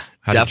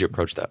 How did you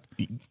approach that?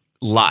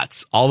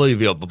 Lots, all of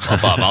the above.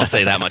 I'll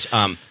say that much.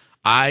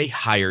 I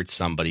hired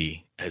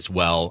somebody as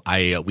well.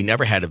 We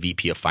never had a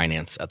VP of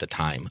finance at the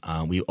time.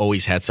 We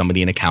always had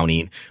somebody in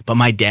accounting, but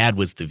my dad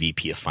was the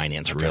VP of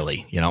finance.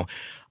 Really,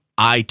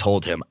 I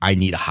told him I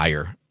need to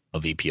hire a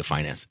VP of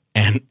finance.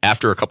 And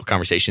after a couple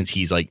conversations,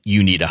 he's like,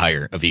 you need to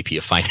hire a VP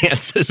of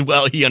finance as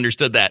well. He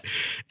understood that.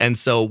 And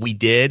so we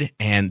did.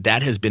 And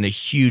that has been a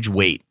huge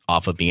weight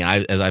off of me.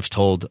 As I've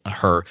told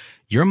her,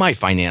 you're my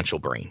financial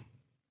brain.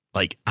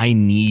 Like, I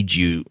need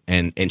you.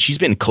 And she's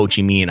been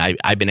coaching me, and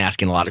I've been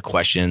asking a lot of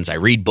questions. I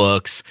read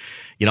books.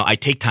 I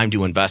take time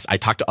to invest. I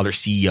talk to other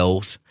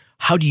CEOs.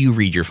 How do you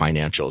read your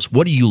financials?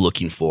 What are you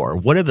looking for?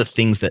 What are the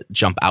things that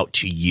jump out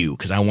to you?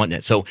 Because I want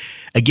that. So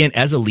again,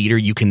 as a leader,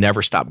 you can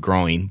never stop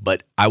growing,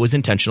 but I was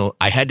intentional.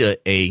 I had to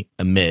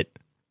admit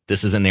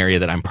this is an area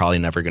that I'm probably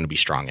never going to be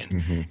strong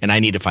in. And I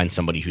need to find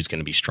somebody who's going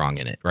to be strong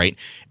in it, right?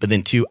 But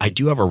then two, I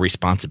do have a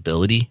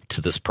responsibility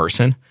to this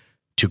person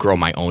to grow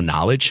my own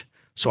knowledge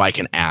so I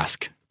can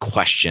ask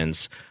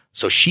questions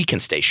so she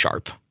can stay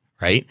sharp.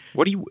 Right?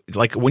 What do you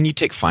like when you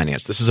take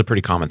finance? This is a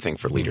pretty common thing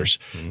for leaders.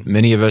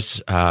 Many of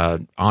us,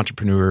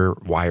 entrepreneur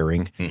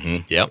wiring.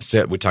 Yep.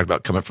 So we talked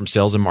about coming from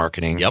sales and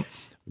marketing. Yep.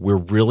 We're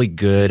really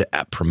good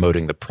at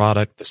promoting the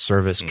product, the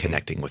service,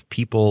 connecting with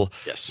people.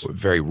 Yes. We're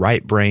very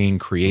right brain,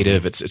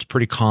 creative. It's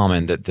pretty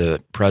common that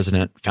the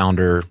president,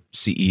 founder,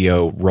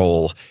 CEO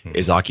role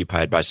is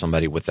occupied by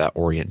somebody with that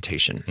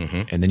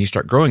orientation. And then you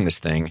start growing this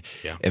thing,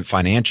 and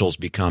financials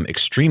become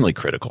extremely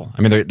critical.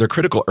 I mean, they're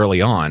critical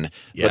early on,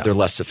 but they're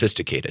less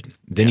sophisticated.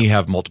 Then you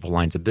have multiple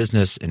lines of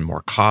business and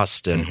more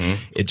cost, and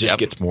it just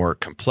gets more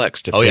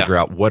complex to figure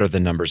out what are the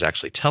numbers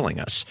actually telling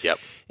us.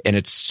 And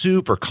it's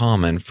super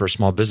common for a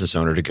small business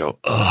owner to go,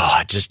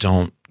 I just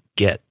don't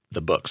get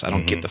the books. I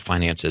don't get the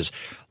finances.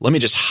 Let me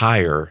just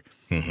hire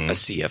a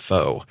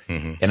CFO.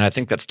 And I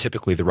think that's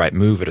typically the right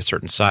move at a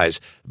certain size.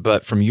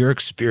 But from your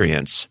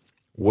experience,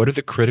 what are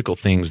the critical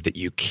things that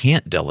you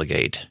can't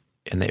delegate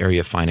in the area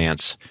of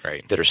finance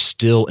that are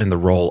still in the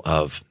role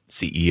of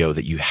CEO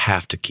that you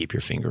have to keep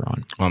your finger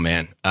on? Oh,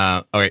 man.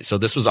 All right. So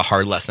this was a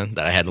hard lesson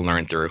that I had to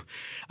learn through.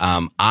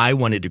 I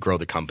wanted to grow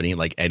the company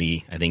like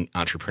any, I think,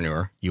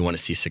 entrepreneur. You want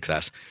to see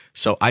success.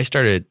 So I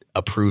started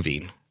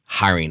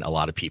hiring a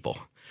lot of people.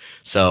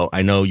 So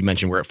I know you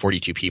mentioned we're at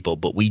 42 people,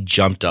 but we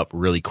jumped up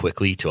really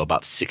quickly to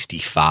about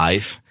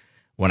 65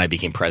 when I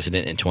became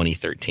president in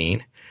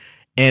 2013.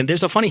 And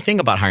there's a funny thing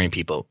about hiring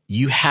people.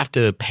 You have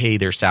to pay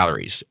their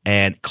salaries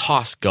and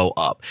costs go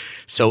up.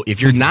 So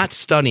if you're not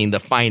studying the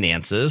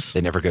finances,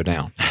 they never go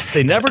down.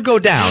 They never go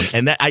down.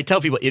 And that, I tell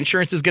people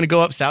insurance is going to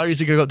go up,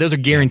 salaries are going to go up. Those are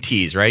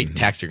guarantees, right?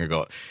 Taxes are going to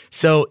go up.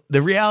 So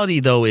the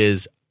reality though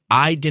is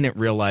I didn't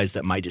realize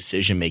that my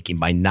decision making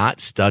by not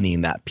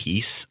studying that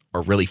piece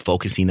or really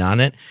focusing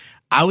on it,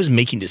 I was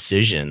making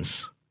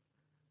decisions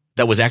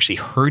that was actually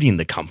hurting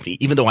the company,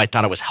 even though I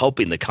thought I was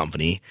helping the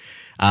company.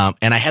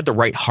 And I had the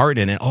right heart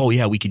in it. Oh,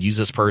 yeah, we could use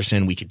this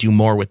person. We could do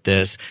more with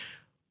this.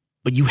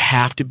 But you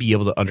have to be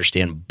able to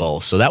understand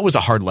both. So that was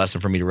a hard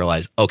lesson for me to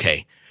realize,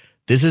 okay,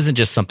 this isn't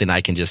just something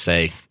I can just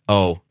say,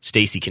 oh,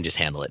 Stacy can just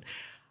handle it.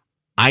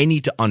 I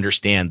need to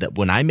understand that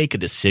when I make a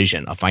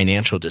decision, a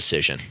financial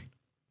decision,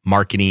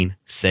 marketing,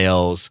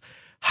 sales,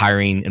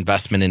 hiring,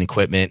 investment in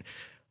equipment,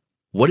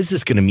 what is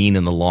this going to mean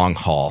in the long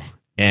haul?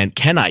 And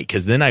can I?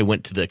 Because then I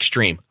went to the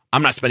extreme.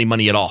 I'm not spending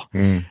money at all.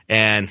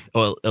 And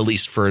well, at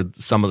least for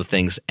some of the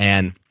things.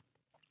 And,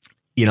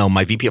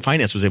 my VP of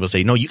finance was able to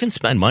say, no, you can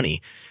spend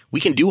money. We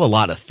can do a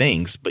lot of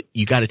things, but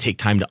you got to take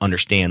time to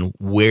understand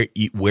where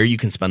you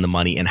can spend the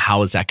money and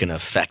how is that going to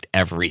affect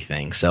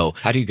everything. So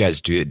how do you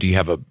guys do it? Do you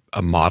have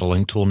a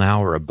modeling tool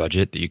now or a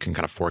budget that you can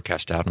kind of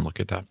forecast out and look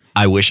at that?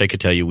 I wish I could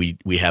tell you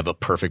we have a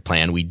perfect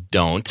plan. We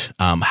don't,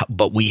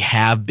 but we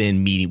have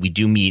been meeting. We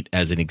do meet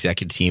as an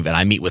executive team, and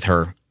I meet with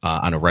her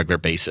on a regular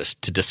basis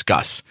to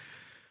discuss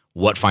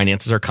what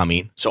finances are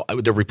coming. So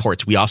the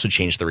reports, we also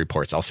changed the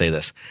reports. I'll say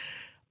this.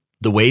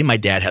 The way my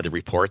dad had the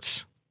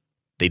reports,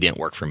 they didn't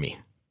work for me.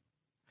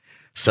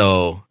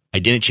 So I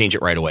didn't change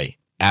it right away.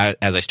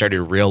 As I started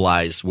to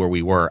realize where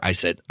we were, I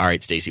said, all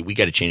right, Stacy, we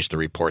got to change the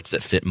reports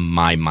that fit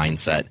my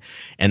mindset.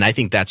 And I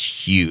think that's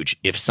huge.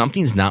 If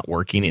something's not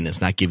working and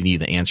it's not giving you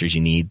the answers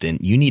you need, then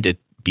you need to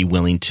be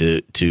willing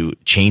to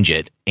change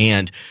it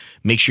and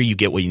make sure you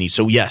get what you need.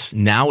 So yes,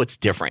 now it's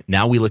different.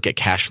 Now we look at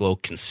cash flow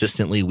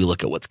consistently. We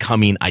look at what's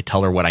coming. I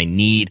tell her what I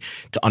need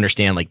to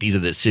understand, like, these are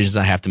the decisions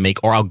I have to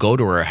make, or I'll go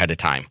to her ahead of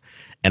time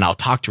and I'll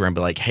talk to her and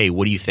be like, hey,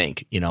 what do you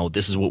think?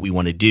 This is what we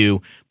want to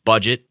do.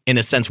 Budget. In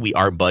a sense, we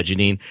are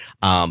budgeting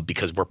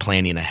because we're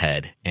planning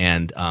ahead.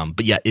 And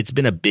but yeah, it's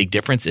been a big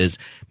difference is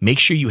make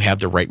sure you have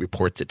the right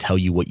reports that tell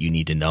you what you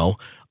need to know.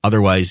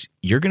 Otherwise,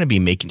 you're going to be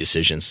making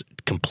decisions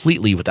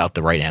completely without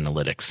the right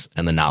analytics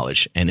and the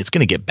knowledge, and it's going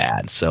to get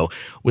bad. So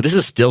this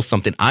is still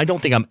something I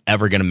don't think I'm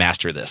ever going to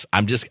master this.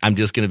 I'm just going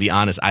to be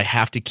honest. I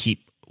have to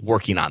keep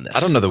working on this. I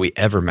don't know that we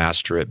ever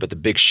master it, but the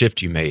big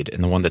shift you made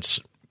and the one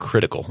that's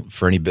critical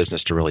for any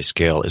business to really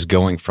scale is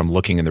going from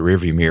looking in the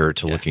rearview mirror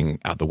to looking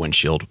out the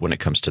windshield when it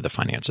comes to the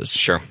finances.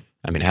 Sure.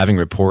 I mean, having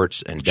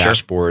reports and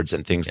dashboards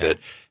and things that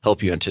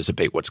help you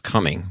anticipate what's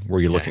coming, where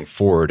you're looking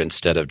forward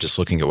instead of just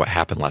looking at what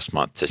happened last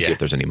month to see if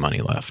there's any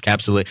money left.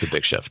 Absolutely. It's a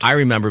big shift. I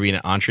remember being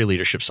at Entre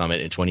Leadership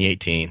Summit in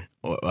 2018,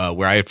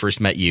 where I had first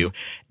met you,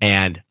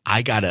 and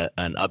I got an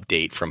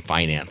update from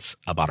finance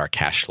about our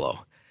cash flow.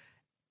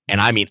 And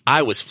I mean,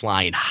 I was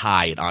flying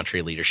high at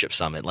Entre Leadership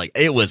Summit. Like,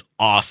 it was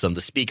awesome. The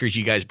speakers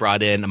you guys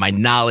brought in, my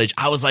knowledge,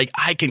 I was like,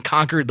 I can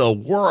conquer the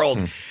world.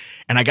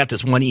 And I got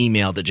this one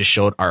email that just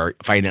showed our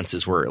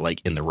finances were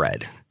like in the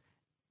red.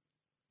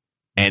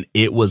 And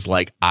it was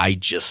like I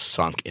just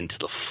sunk into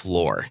the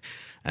floor.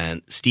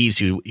 And Steve's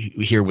who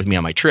here with me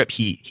on my trip,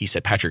 he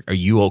said, Patrick, are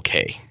you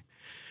okay?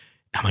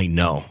 I'm like,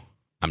 no,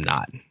 I'm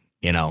not,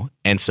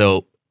 And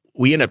so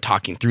we ended up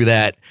talking through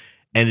that.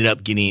 Ended up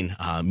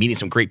meeting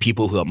some great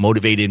people who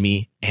motivated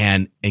me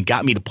and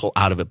got me to pull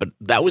out of it. But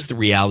that was the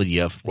reality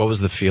of what was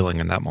the feeling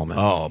in that moment?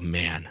 Oh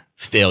man,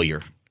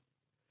 failure.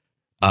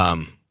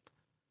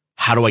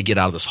 How do I get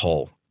out of this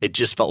hole? It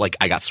just felt like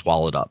I got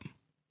swallowed up.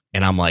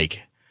 And I'm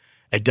like,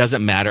 it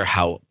doesn't matter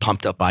how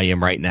pumped up I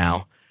am right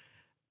now.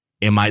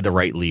 Am I the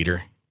right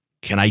leader?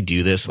 Can I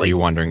do this? Were you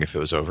wondering if it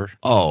was over?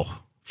 Oh,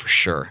 for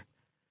sure.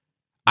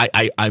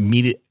 I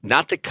meet it,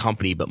 not the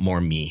company, but more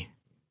me.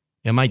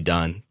 Am I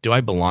done? Do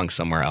I belong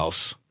somewhere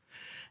else?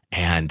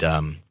 And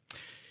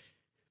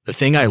the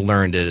thing I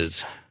learned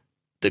is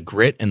the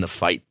grit and the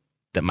fight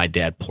that my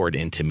dad poured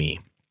into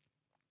me.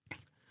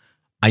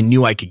 I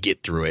knew I could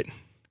get through it,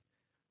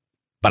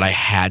 but I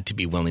had to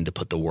be willing to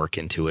put the work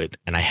into it,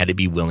 and I had to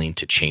be willing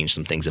to change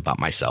some things about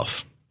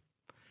myself.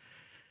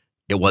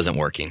 It wasn't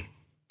working,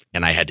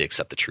 and I had to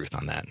accept the truth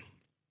on that.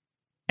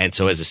 And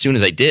so as soon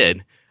as I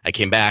did, I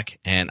came back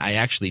and I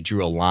actually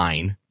drew a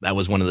line. That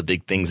was one of the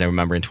big things I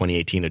remember in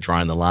 2018 of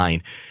drawing the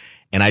line.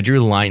 And I drew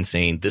the line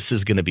saying, this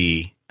is going to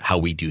be how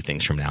we do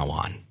things from now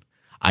on.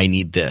 I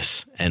need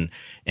this. And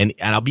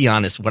I'll be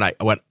honest, what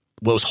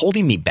was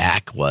holding me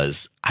back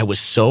was I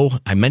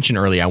mentioned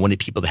earlier, I wanted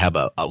people to have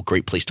a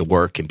great place to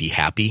work and be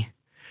happy.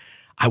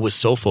 I was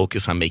so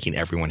focused on making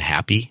everyone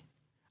happy.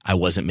 I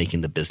wasn't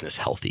making the business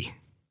healthy.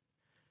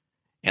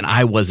 And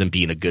I wasn't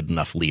being a good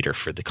enough leader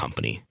for the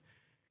company.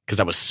 Because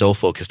I was so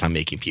focused on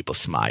making people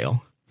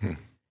smile,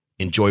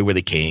 enjoy where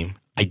they came.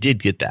 I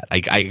did get that.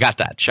 I got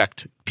that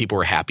checked. People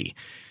were happy.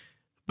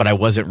 But I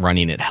wasn't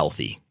running it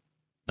healthy.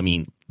 I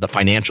mean, the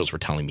financials were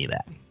telling me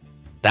that.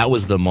 That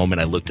was the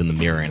moment I looked in the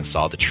mirror and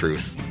saw the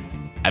truth.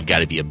 I've got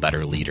to be a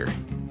better leader.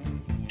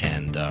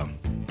 And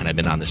I've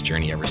been on this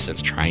journey ever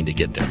since, trying to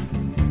get there.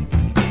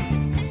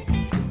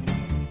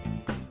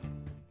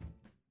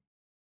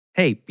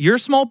 Hey, your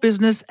small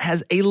business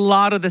has a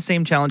lot of the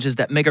same challenges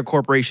that mega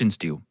corporations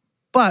do,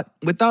 but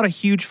without a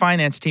huge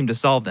finance team to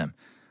solve them.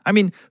 I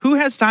mean, who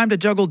has time to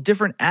juggle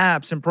different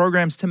apps and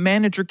programs to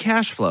manage your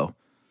cash flow?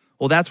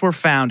 Well, that's where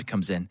Found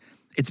comes in.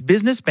 It's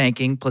business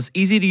banking plus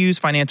easy-to-use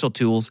financial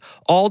tools,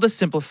 all to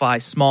simplify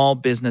small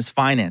business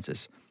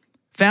finances.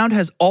 Found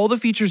has all the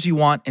features you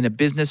want in a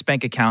business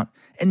bank account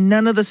and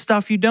none of the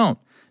stuff you don't.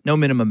 No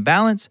minimum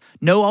balance,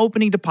 no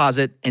opening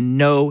deposit, and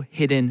no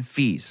hidden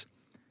fees.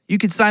 You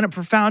can sign up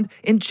for Found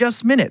in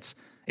just minutes.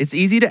 It's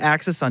easy to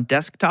access on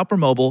desktop or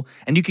mobile,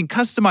 and you can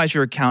customize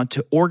your account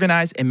to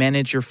organize and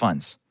manage your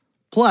funds.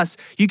 Plus,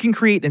 you can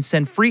create and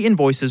send free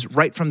invoices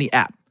right from the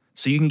app,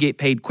 so you can get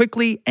paid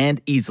quickly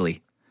and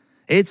easily.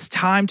 It's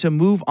time to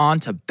move on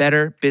to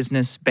better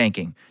business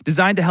banking,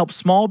 designed to help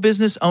small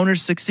business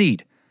owners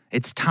succeed.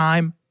 It's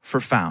time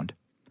for Found.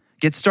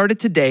 Get started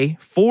today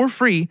for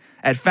free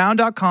at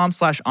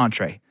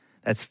found.com/entree.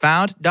 That's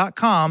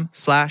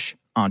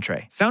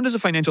found.com/entree. Found is a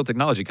financial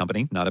technology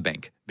company, not a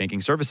bank. Banking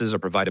services are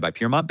provided by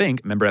Piermont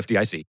Bank, member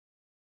FDIC.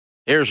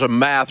 Here's a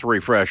math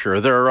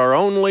refresher. There are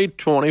only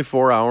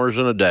 24 hours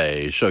in a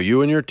day, so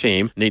you and your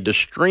team need to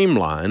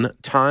streamline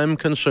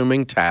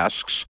time-consuming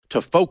tasks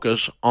to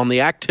focus on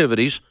the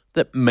activities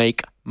that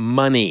make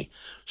money.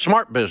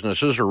 Smart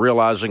businesses are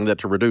realizing that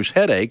to reduce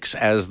headaches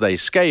as they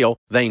scale,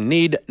 they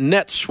need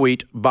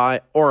NetSuite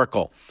by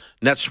Oracle.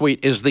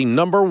 NetSuite is the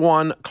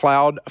 #1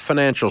 cloud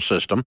financial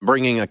system,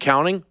 bringing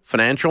accounting,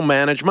 financial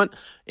management,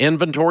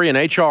 inventory, and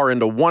HR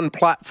into one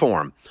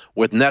platform.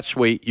 With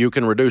NetSuite, you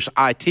can reduce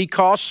IT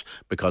costs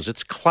because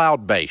it's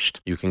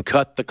cloud-based. You can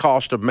cut the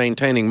cost of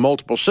maintaining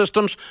multiple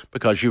systems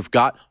because you've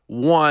got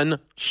one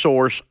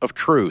source of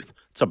truth.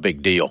 It's a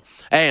big deal.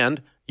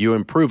 And you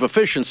improve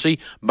efficiency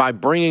by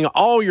bringing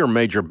all your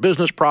major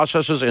business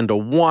processes into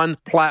one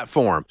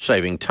platform,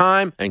 saving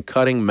time and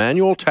cutting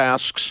manual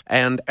tasks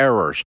and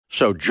errors.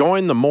 So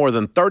join the more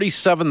than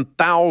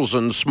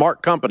 37,000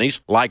 smart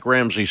companies like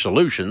Ramsey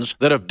Solutions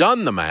that have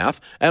done the math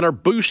and are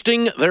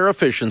boosting their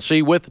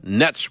efficiency with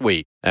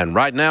NetSuite. And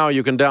right now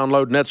you can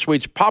download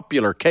NetSuite's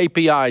popular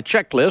KPI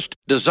checklist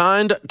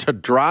designed to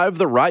drive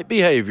the right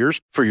behaviors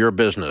for your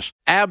business.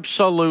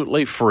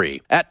 Absolutely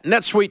free at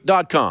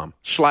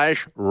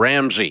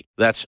netsuite.com/Ramsey.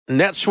 That's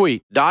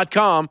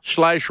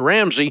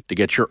netsuite.com/Ramsey to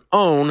get your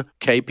own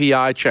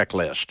KPI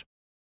checklist.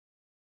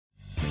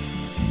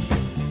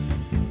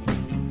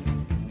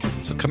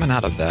 So coming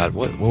out of that,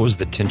 what was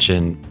the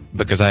tension?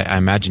 Because I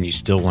imagine you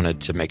still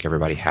wanted to make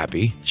everybody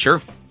happy,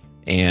 Sure.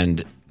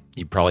 and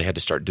you probably had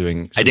to start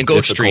doing some I didn't go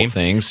difficult extreme.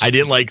 things. I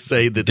didn't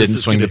say that this Didn't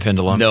is swing gonna, the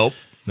pendulum?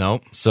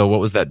 Nope. So what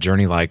was that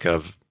journey like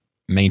of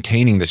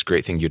maintaining this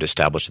great thing you'd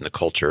established in the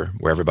culture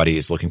where everybody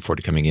is looking forward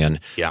to coming in,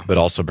 Yeah. but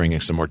also bringing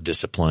some more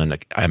discipline,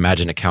 I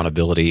imagine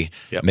accountability,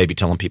 Yep. maybe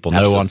telling people no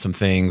Absolutely. on some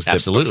things that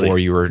Absolutely. before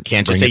you were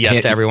Can't just say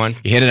yes to everyone.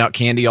 You handed out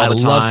candy all I the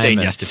time. love saying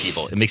and yes to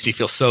people. It makes me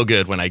feel so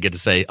good when I get to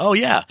say, oh,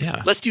 yeah,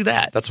 let's do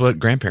that. That's what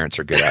grandparents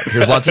are good at.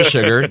 Here's lots of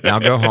sugar. Now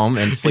go home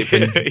and sleep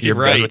in your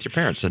Right. bed with your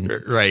parents. And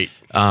Right.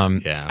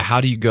 Yeah. how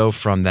do you go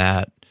from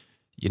that,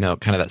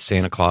 kind of that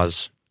Santa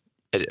Claus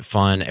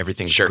fun,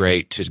 everyth's Sure.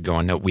 great, to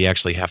going, no, we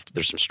actually have to,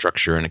 there's some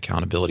structure and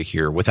accountability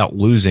here without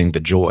losing the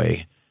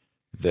joy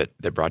that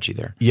brought you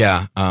there?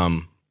 Yeah.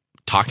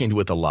 Talking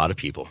with a lot of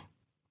people.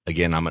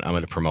 Again, I'm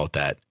going to promote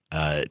that.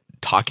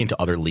 Talking to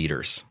other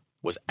leaders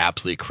was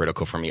absolutely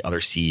critical for me,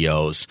 other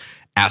CEOs,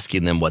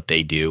 asking them what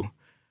they do.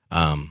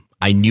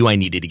 I knew I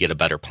needed to get a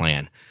better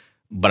plan,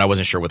 but I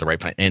wasn't sure what the right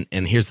plan.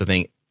 And here's the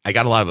thing. I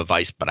got a lot of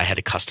advice, but I had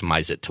to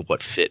customize it to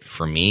what fit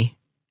for me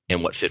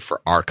and what fit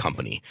for our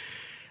company.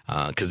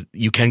 Because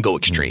you can go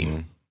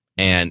extreme,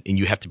 and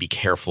you have to be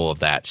careful of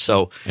that.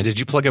 So, And did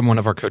you plug in one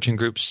of our coaching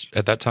groups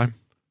at that time?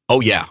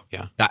 oh yeah,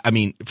 Yeah. I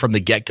mean, from the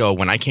get go,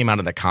 when I came out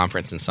of the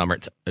conference in summer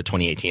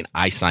 2018,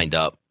 I signed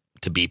up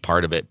to be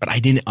part of it, but I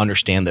didn't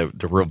understand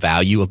the real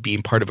value of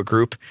being part of a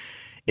group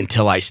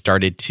until I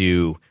started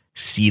to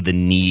see the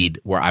need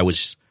where I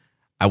was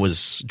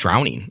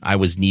drowning. I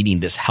was needing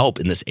this help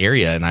in this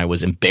area, and I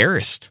was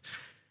embarrassed.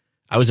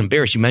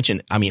 You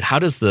mentioned, I mean, how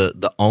does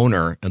the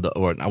owner,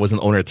 or I wasn't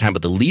the owner at the time,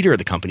 but the leader of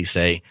the company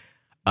say,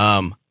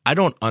 I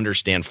don't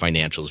understand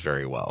financials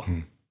very well.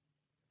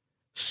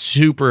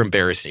 Super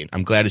embarrassing.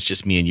 I'm glad it's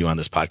just me and you on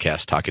this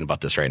podcast talking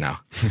about this right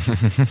now.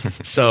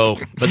 So,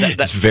 but That's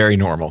that's very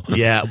normal.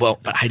 yeah, well,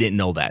 but I didn't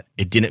know that.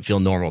 It didn't feel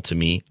normal to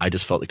me. I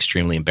just felt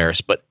extremely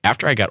embarrassed. But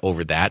after I got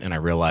over that and I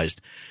realized,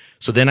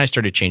 so then I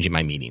started changing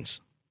my meetings.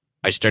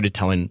 I started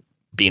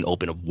being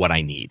open of what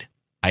I need.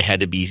 I had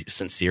to be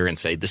sincere and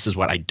say, this is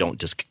what I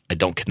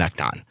don't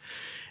connect on.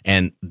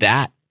 And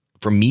that,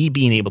 for me,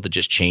 being able to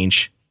just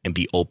change and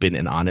be open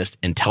and honest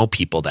and tell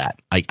people that,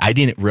 I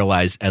didn't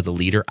realize as a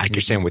leader, I You're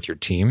could saying with your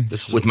team?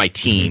 This is with my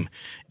team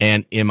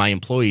and in my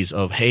employees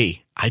of,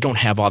 hey, I don't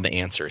have all the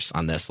answers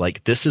on this.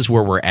 Like, this is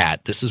where we're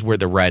at. This is where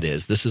the red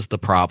is. This is the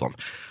problem.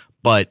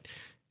 But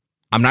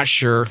I'm not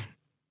sure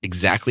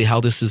exactly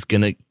how this is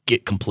going to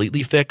get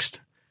completely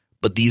fixed.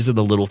 But these are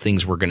the little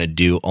things we're going to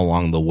do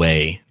along the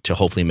way to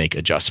hopefully make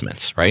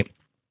adjustments, right?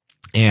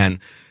 And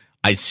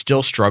I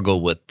still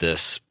struggle with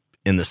this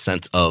in the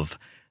sense of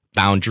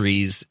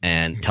boundaries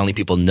and telling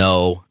people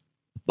no,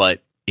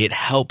 but it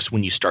helps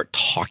when you start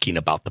talking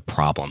about the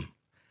problem,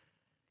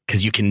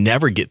 because you can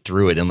never get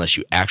through it unless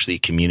you actually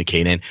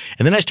communicate. And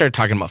then I started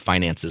talking about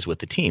finances with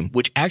the team,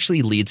 which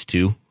actually leads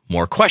to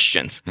more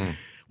questions.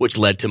 Which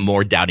led to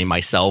more doubting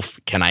myself.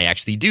 Can I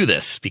actually do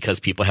this? Because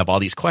people have all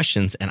these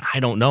questions and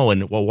I don't know,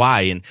 and well,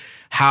 why and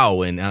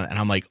how, and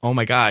I'm like, oh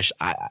my gosh,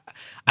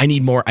 I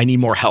need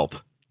more help,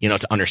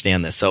 to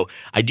understand this. So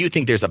I do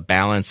think there's a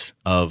balance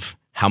of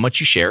how much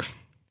you share,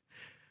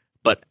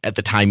 but at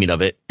the timing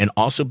of it, and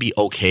also be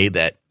okay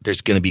that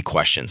there's going to be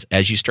questions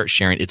as you start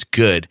sharing. It's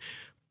good,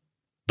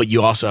 but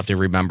you also have to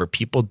remember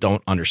people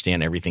don't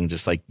understand everything,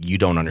 just like you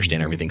don't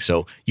understand everything.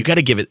 So you got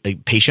to give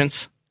it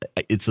patience.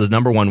 It's the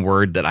number one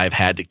word that I've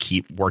had to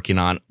keep working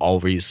on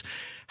always.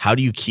 How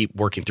do you keep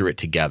working through it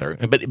together?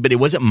 But it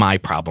wasn't my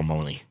problem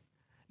only.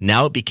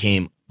 Now it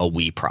became a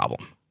we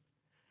problem.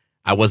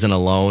 I wasn't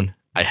alone.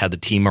 I had the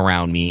team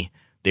around me.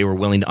 They were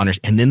willing to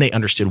understand. And then they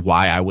understood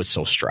why I was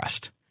so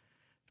stressed.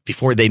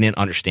 Before, they didn't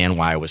understand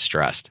why I was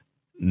stressed.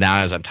 Now,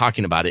 as I'm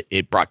talking about it,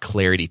 it brought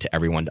clarity to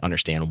everyone to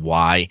understand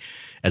why,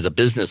 as a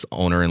business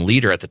owner and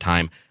leader at the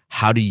time,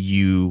 what are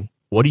you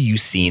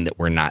seeing that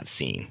we're not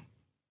seeing?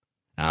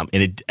 And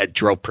it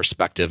drove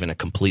perspective and a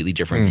completely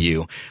different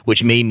view,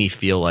 which made me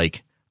feel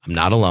like I'm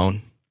not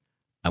alone.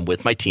 I'm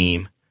with my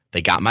team.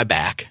 They got my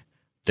back.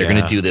 They're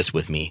going to do this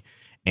with me.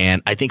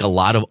 And I think a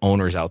lot of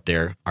owners out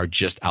there are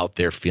just out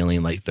there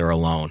feeling like they're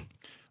alone.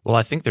 Well,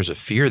 I think there's a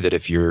fear that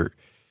if you're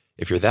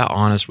that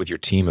honest with your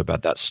team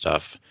about that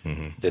stuff,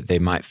 that they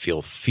might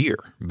feel fear.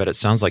 But it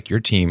sounds like your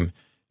team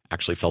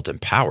actually felt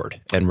empowered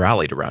and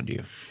rallied around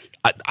you.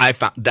 I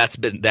found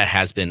that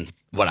has been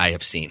what I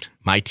have seen.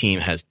 My team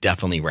has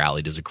definitely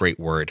rallied, is a great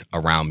word,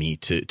 around me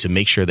to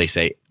make sure they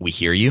say, we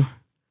hear you.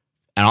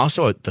 And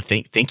also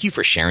thank you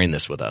for sharing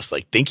this with us.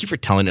 Like, thank you for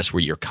telling us where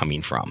you're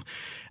coming from.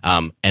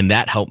 And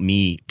that helped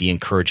me be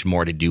encouraged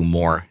more to do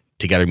more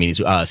together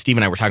meetings. Steve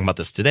and I were talking about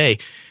this today.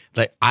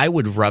 Like, I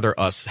would rather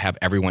us have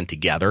everyone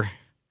together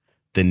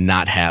than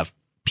not have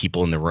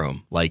people in the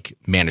room, like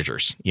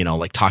managers,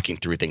 like talking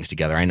through things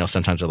together. I know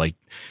sometimes they're like,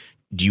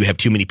 do you have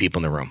too many people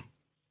in the room?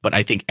 But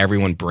I think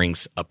everyone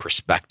brings a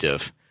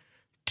perspective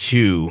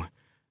to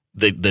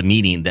the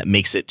meeting that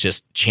makes it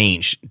just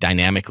change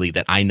dynamically,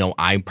 that I know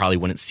I probably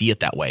wouldn't see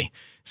it that way.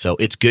 So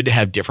it's good to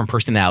have different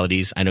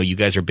personalities. I know you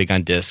guys are big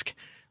on DISC.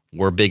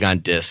 We're big on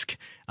DISC.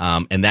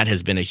 And that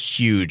has been a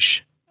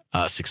huge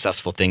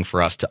successful thing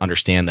for us to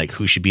understand, like,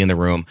 who should be in the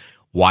room.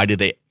 Why do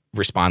they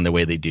respond the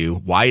way they do?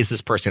 Why is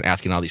this person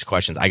asking all these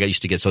questions? I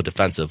used to get so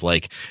defensive.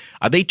 Like,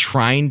 are they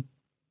trying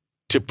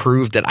to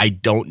prove that I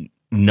don't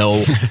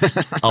know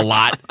a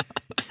lot?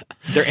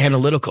 They're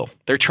analytical.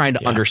 They're trying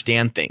to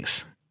understand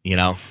things,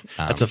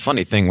 That's a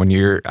funny thing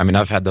when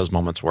I've had those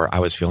moments where I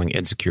was feeling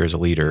insecure as a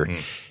leader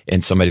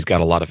and somebody's got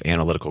a lot of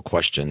analytical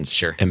questions.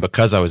 Sure. And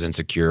because I was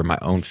insecure, my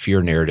own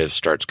fear narrative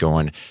starts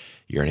going,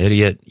 you're an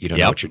idiot. You don't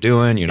know what you're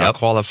doing. You're not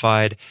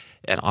qualified.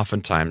 And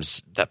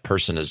oftentimes that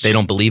person they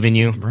don't believe in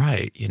you.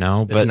 Right.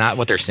 That's but not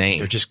what they're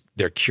saying.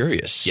 they're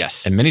curious.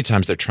 Yes. And many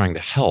times they're trying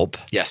to help.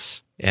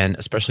 Yes. And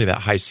especially that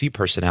high C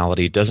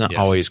personality doesn't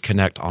always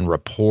connect on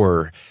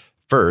rapport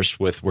first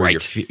with where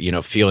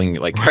you're feeling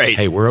like,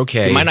 hey, we're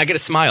okay. You might not get a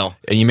smile.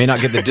 And you may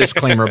not get the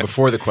disclaimer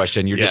before the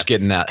question. You're just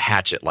getting that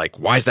hatchet, like,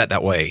 why is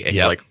that way? And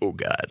you're like, oh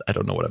God, I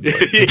don't know what I'm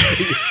doing.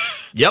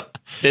 Yep.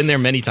 Been there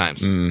many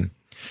times.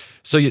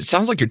 So it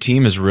sounds like your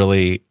team is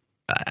really,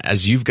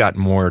 as you've got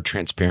more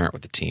transparent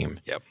with the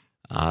team,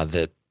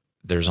 that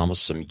there's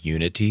almost some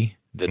unity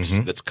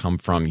that's come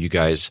from you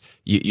guys.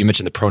 You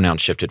mentioned the pronoun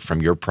shifted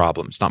from your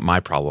problem. It's not my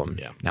problem.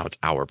 Yeah. Now it's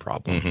our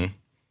problem.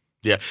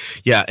 Yeah.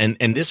 Yeah.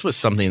 And this was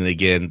something that,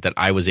 again, that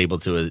I was able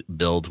to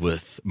build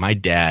with my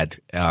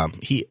dad.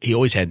 He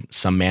always had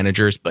some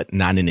managers, but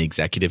not an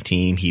executive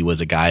team. He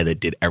was a guy that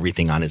did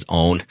everything on his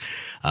own,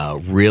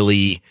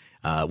 really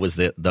was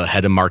the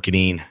head of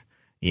marketing.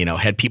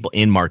 Had people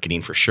in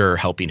marketing for sure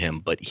helping him,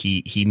 but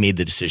he made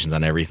the decisions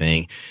on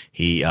everything.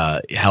 He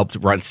helped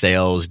run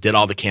sales, did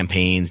all the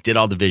campaigns, did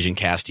all the vision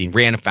casting,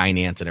 ran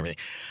finance and everything.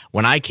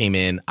 When I came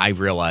in, I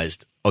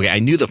realized, okay, I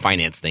knew the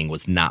finance thing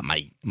was not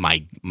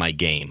my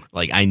game.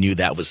 Like, I knew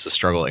that was the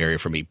struggle area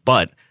for me,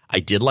 but I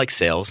did like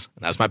sales,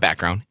 and that was my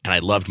background, and I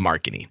loved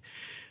marketing.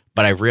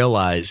 But I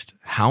realized,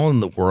 how in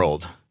the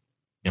world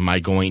am I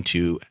going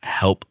to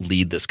help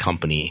lead this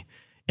company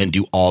and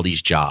do all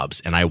these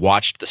jobs? And I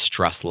watched the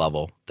stress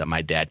level that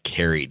my dad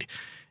carried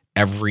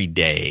every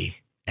day,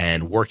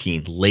 and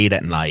working late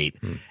at night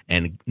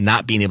and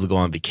not being able to go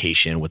on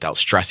vacation without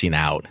stressing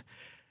out.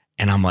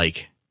 And I'm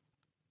like,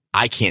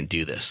 I can't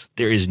do this.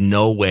 There is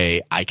no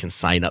way I can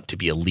sign up to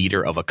be a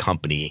leader of a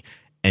company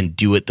and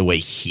do it the way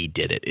he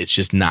did it. It's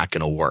just not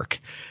going to work.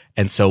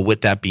 And so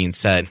with that being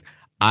said,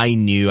 I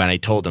knew, and I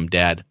told him,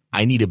 Dad,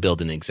 I need to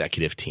build an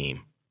executive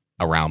team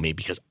around me,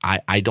 because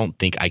I don't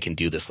think I can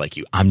do this like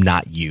you. I'm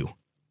not you.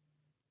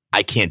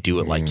 I can't do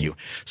it like you.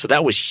 So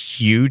that was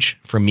huge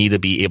for me to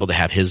be able to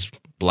have his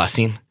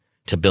blessing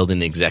to build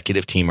an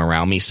executive team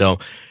around me. So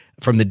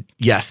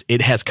yes,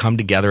 it has come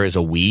together as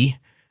a we,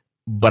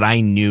 but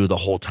I knew the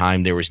whole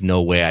time there was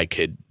no way I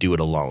could do it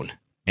alone.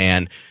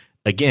 And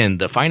again,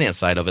 the finance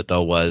side of it,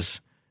 though,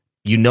 was,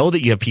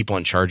 that you have people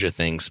in charge of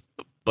things,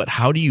 but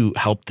how do you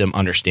help them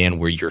understand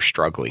where you're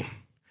struggling?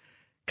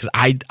 Because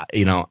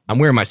I'm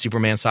wearing my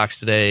Superman socks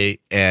today,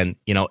 and,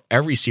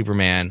 every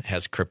Superman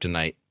has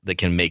kryptonite that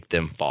can make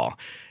them fall.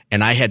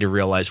 And I had to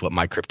realize what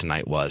my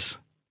kryptonite was.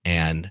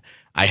 And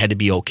I had to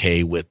be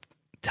okay with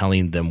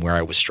telling them where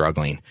I was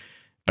struggling.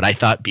 But I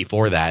thought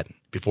before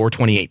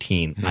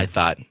 2018, I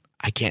thought,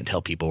 I can't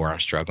tell people where I'm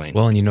struggling.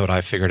 Well, and you know what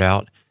I figured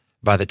out?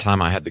 By the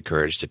time I had the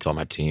courage to tell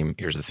my team,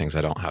 here's the things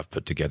I don't have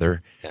put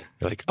together, they're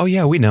like, oh,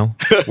 yeah, we know.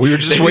 We were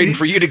just waiting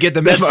for you to get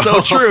the memo. That's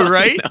so true,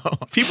 right?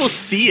 People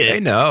see it. They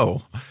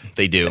know.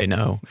 They do. They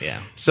know.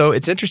 Yeah. So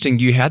it's interesting.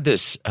 You had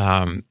this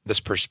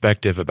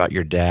perspective about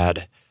your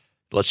dad.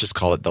 Let's just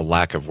call it the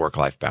lack of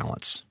work-life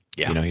balance.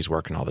 Yeah. He's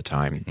working all the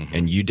time,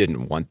 and you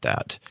didn't want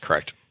that.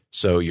 Correct.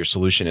 So your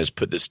solution is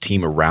put this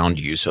team around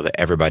you so that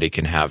everybody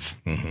can have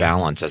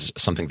balance as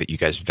something that you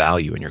guys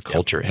value in your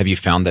culture. Yep. Have you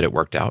found that it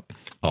worked out?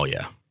 Oh,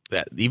 yeah.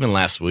 That even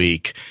last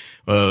week,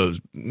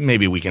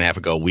 maybe a week and a half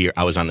ago,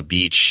 I was on the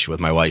beach with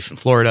my wife in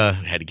Florida,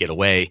 had to get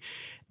away,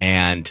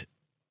 and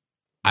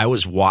I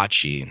was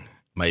watching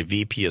my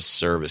VP of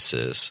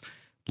services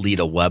lead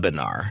a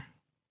webinar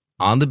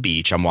on the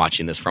beach. I'm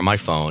watching this from my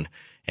phone,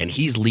 and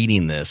he's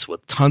leading this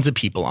with tons of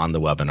people on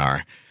the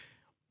webinar.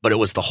 But it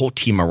was the whole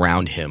team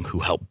around him who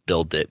helped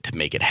build it to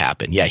make it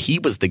happen. Yeah, he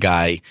was the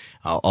guy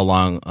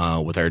along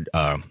with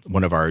our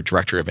one of our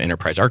director of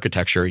enterprise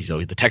architecture.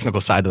 So the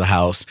technical side of the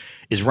house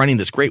is running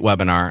this great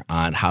webinar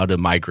on how to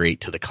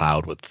migrate to the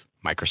cloud with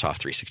Microsoft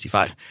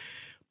 365.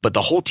 But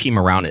the whole team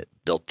around it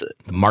built it.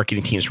 The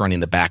marketing team's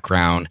running the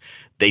background.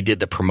 They did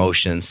the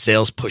promotion.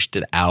 Sales pushed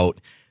it out.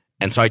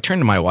 And so I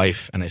turned to my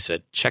wife and I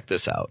said, check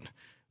this out.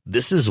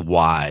 This is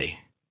why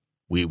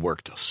we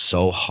worked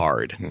so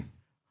hard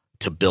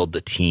to build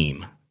the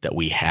team that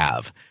we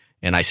have.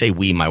 And I say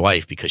we, my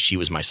wife, because she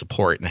was my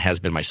support and has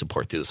been my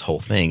support through this whole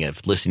thing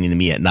of listening to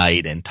me at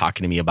night and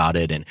talking to me about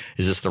it. And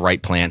is this the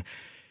right plan?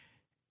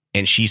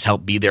 And she's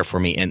helped be there for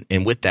me.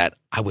 And with that,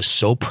 I was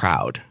so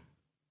proud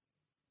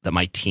that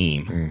my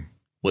team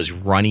was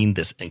running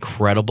this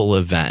incredible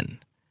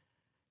event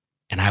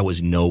and I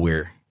was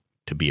nowhere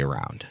to be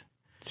around.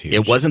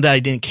 It wasn't that I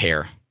didn't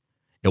care.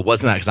 It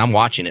wasn't that because I'm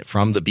watching it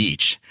from the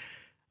beach.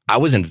 I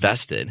was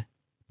invested,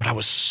 but I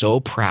was so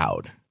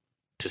proud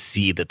to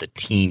see that the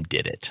team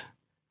did it.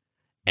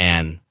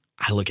 And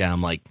I look at it,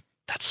 I'm like,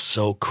 that's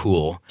so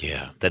cool.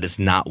 Yeah. That it's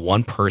not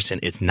one person.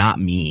 It's not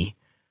me.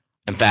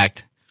 In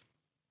fact,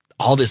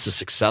 all this is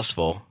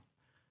successful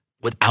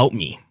without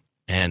me.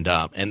 And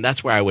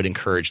that's where I would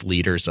encourage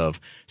leaders of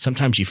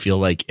sometimes you feel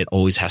like it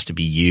always has to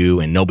be you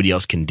and nobody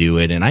else can do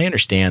it. And I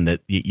understand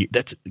that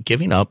that's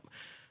giving up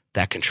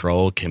that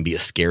control can be a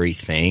scary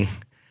thing,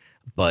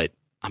 but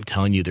I'm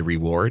telling you the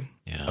reward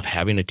of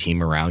having a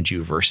team around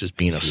you versus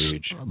being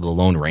the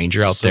Lone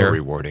Ranger out there. So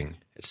rewarding.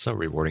 It's so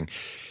rewarding.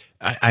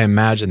 I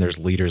imagine there's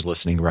leaders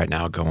listening right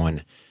now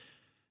going,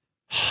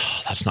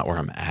 oh, that's not where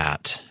I'm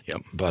at,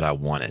 but I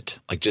want it.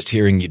 Like just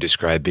hearing you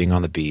describe being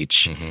on the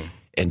beach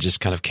and just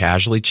kind of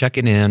casually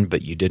checking in,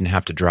 but you didn't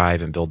have to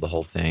drive and build the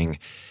whole thing.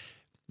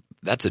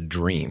 That's a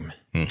dream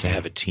to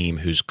have a team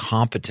who's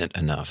competent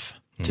enough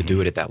to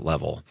do it at that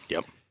level.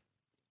 Yep.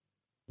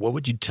 What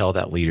would you tell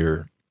that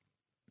leader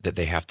that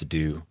they have to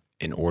do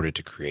in order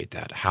to create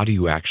that? How do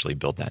you actually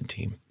build that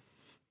team?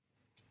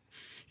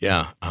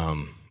 Yeah,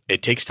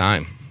 it takes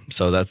time.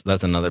 So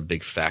that's another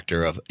big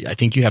factor of, I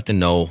think you have to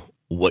know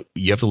what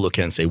you have to look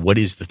at and say, what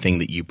is the thing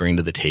that you bring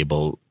to the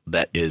table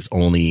that is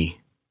only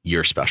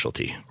your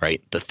specialty,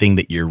 right? The thing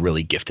that you're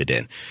really gifted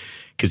in.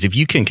 Because if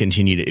you can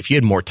continue to, if you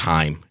had more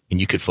time and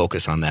you could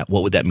focus on that,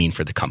 what would that mean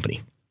for the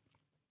company?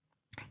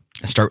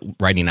 And start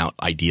writing out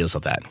ideas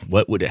of that.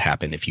 What would it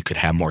happen if you could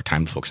have more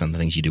time to focus on the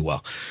things you do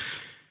well?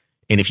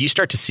 And if you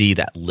start to see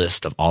that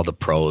list of all the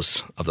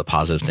pros of the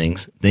positive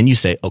things, then you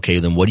say, okay,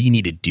 then what do you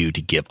need to do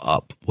to give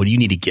up? What do you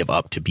need to give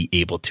up to be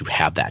able to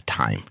have that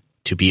time,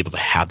 to be able to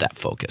have that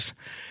focus?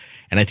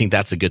 And I think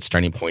that's a good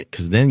starting point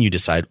because then you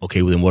decide,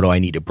 okay, well, then what do I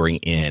need to bring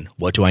in?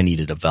 What do I need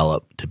to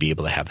develop to be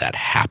able to have that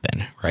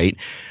happen, right?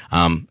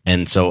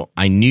 And so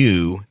I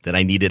knew that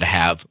I needed to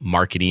have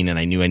marketing and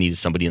I knew I needed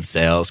somebody in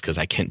sales because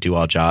I can't do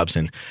all jobs.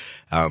 And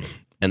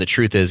the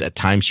truth is at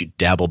times you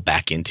dabble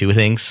back into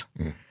things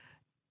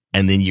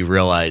and then you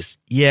realize,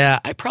 yeah,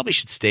 I probably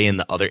should stay in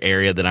the other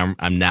area that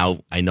I'm now,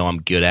 I know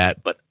I'm good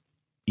at. But,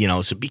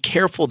 so be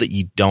careful that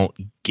you don't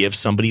give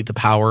somebody the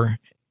power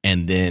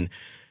and then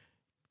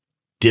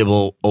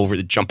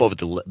jump over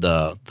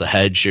the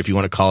hedge, if you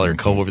want to call it, or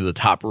go over the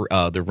top,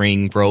 the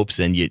ring ropes,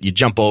 and you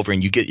jump over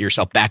and you get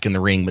yourself back in the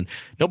ring. But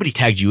nobody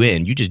tagged you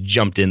in; you just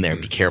jumped in there.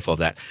 Be careful of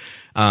that.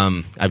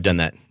 I've done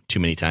that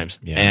too many times.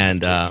 Yeah,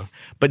 and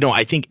but no,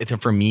 I think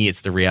for me,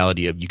 it's the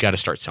reality of you got to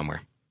start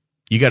somewhere.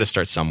 You got to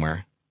start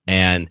somewhere,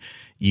 and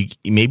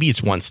maybe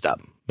it's one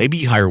step. Maybe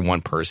you hire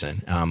one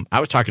person. I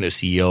was talking to a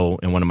CEO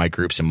in one of my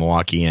groups in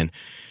Milwaukee, and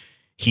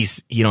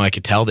he's, I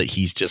could tell that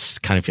he's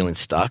just kind of feeling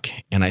stuck.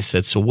 And I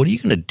said, so what are you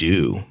going to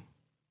do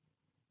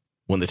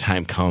when the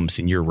time comes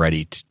and you're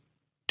ready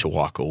to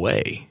walk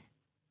away?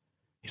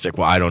 He's like,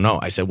 well, I don't know.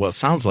 I said, well, it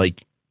sounds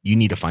like you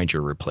need to find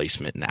your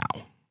replacement now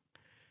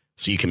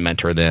so you can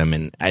mentor them.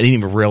 And I didn't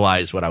even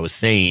realize what I was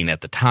saying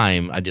at the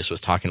time. I just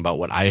was talking about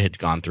what I had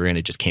gone through and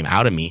it just came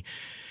out of me.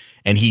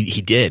 And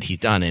he's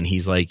done. And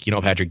he's like,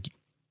 Patrick,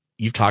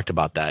 you've talked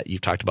about that.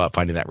 You've talked about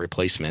finding that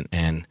replacement.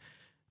 And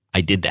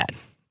I did that.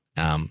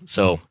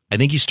 So I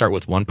think you start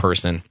with one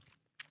person,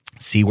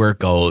 see where it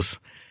goes,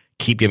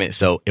 keep giving it.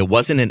 So it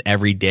wasn't an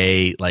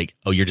everyday, like,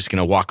 oh, you're just going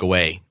to walk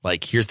away.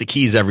 Like, here's the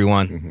keys,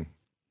 everyone.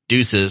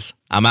 Deuces,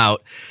 I'm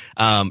out.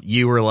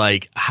 You were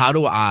like, how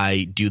do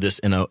I do this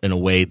in a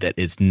way that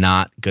is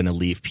not going to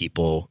leave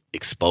people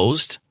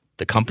exposed,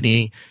 the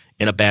company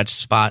in a bad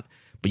spot,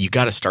 but you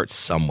got to start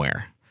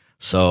somewhere.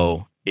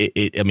 So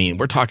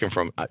we're talking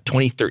from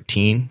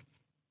 2013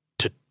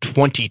 to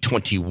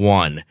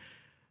 2021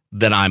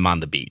 that I'm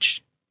on the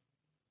beach.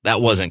 That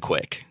wasn't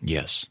quick.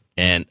 Yes.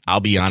 And I'll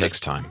be honest, it takes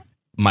time.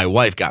 My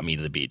wife got me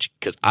to the beach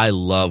because I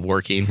love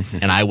working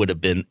and I would have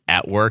been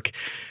at work,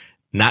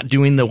 not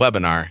doing the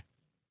webinar,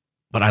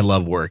 but I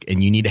love work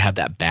and you need to have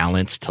that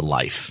balance to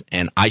life.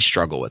 And I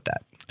struggle with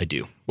that. I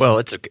do. Well,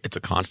 it's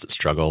a constant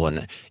struggle,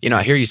 and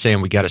I hear you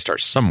saying we got to start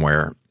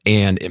somewhere,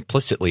 and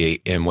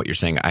implicitly in what you're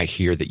saying, I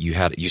hear that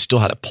you still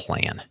had a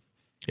plan.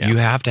 Yeah. You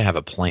have to have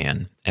a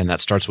plan, and that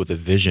starts with a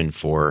vision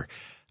for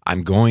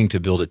I'm going to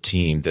build a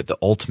team that the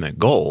ultimate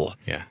goal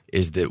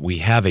is that we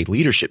have a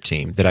leadership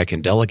team that I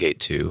can delegate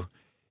to,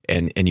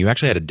 and you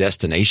actually had a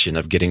destination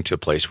of getting to a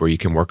place where you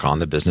can work on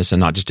the business and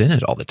not just in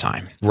it all the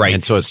time. Right.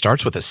 And so it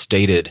starts with a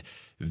stated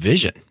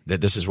vision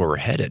that this is where we're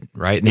headed,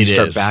 right? And then you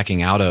start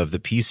backing out of the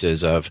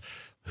pieces of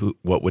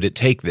what would it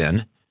take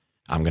then?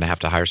 I'm going to have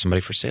to hire somebody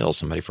for sales,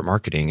 somebody for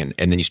marketing, and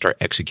then you start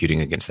executing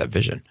against that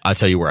vision. I'll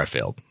tell you where I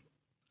failed.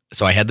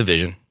 So I had the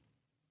vision.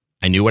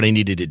 I knew what I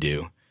needed to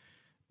do,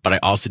 but I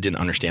also didn't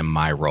understand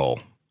my role.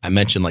 I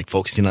mentioned like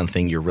focusing on the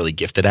thing you're really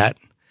gifted at,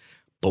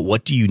 but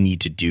what do you need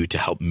to do to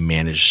help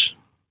manage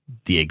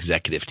the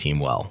executive team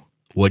well?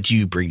 What do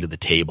you bring to the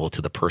table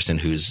to the person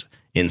who's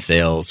in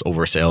sales,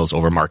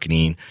 over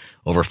marketing,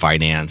 over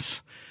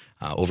finance,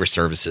 over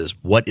services?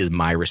 What is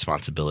my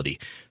responsibility?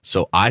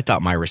 So I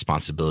thought my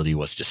responsibility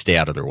was to stay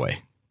out of their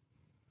way.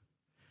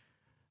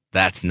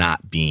 That's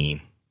not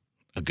being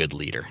a good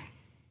leader.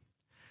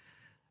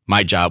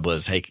 My job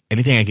was, hey,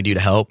 anything I could do to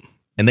help.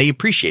 And they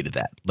appreciated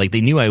that. Like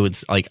they knew I would,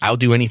 like, I'll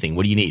do anything.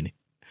 What do you need?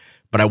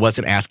 But I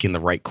wasn't asking the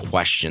right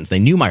questions. They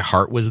knew my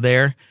heart was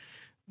there,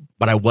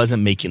 but I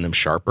wasn't making them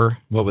sharper.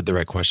 What would the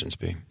right questions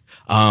be?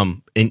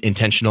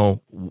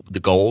 Intentional, the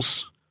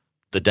goals,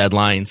 the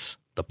deadlines,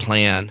 the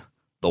plan,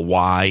 the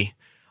why.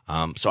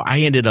 So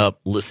I ended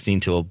up listening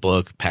to a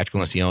book,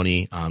 Patrick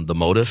Lencioni, on The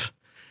Motive.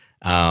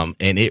 And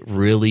it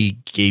really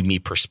gave me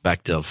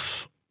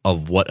perspective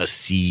of what a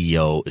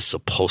CEO is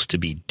supposed to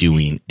be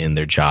doing in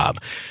their job.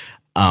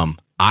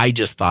 I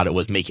just thought it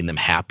was making them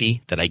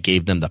happy that I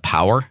gave them the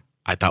power.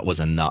 I thought was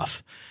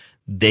enough.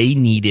 They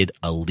needed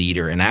a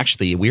leader. And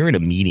actually, we were in a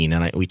meeting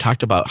and we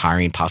talked about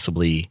hiring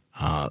possibly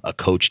a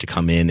coach to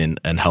come in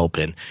and help.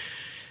 And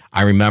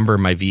I remember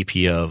my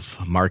VP of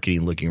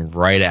marketing looking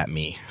right at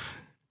me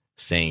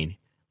saying,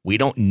 we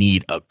don't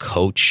need a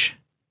coach.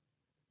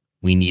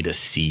 We need a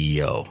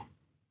CEO.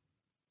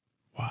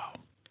 Wow.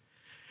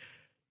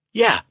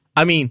 Yeah.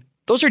 I mean,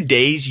 those are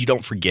days you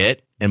don't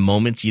forget and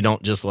moments you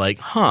don't just like,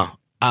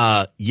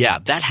 yeah,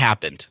 that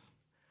happened.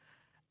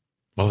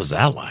 What was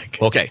that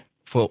like? Okay.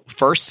 Well,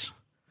 first,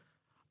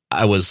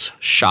 I was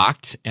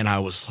shocked and I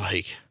was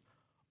like,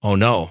 oh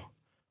no,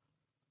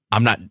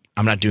 I'm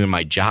not doing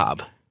my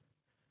job.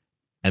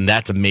 And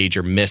that's a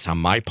major miss on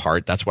my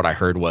part. That's what I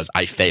heard was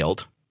I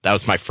failed. That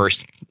was my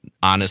first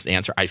honest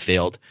answer. I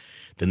failed.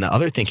 Then the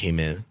other thing came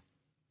in.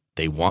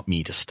 They want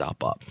me to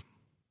step up.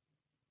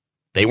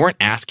 They weren't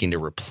asking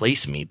to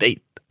replace me.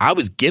 I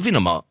was giving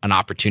them an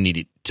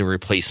opportunity to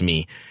replace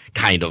me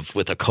kind of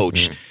with a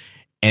coach.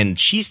 And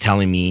she's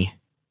telling me,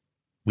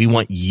 we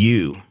want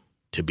you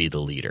to be the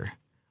leader.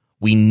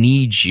 We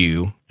need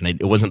you. And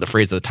it wasn't the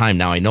phrase at the time.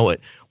 Now I know it.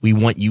 We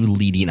want you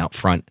leading out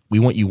front. We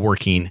want you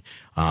working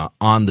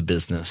on the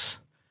business,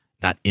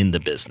 not in the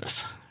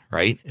business,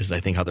 right? Is I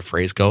think how the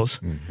phrase goes.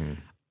 Mm-hmm.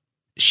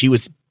 She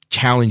was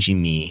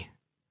challenging me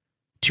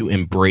to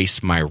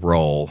embrace my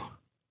role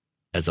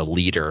as a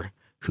leader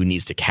who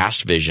needs to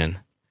cast vision,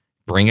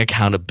 bring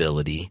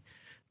accountability,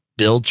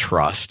 build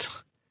trust,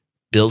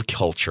 build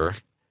culture,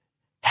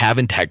 have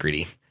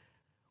integrity.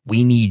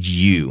 We need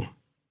you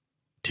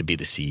to be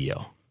the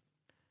CEO.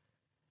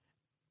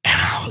 And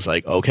I was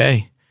like,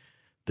 okay,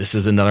 this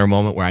is another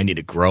moment where I need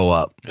to grow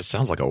up. It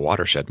sounds like a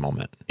watershed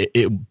moment.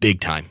 Big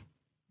time.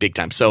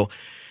 So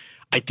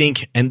I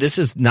think, and this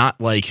is not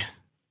like,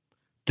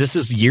 this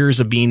is years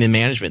of being in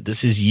management.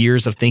 This is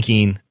years of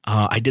thinking,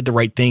 I did the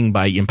right thing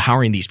by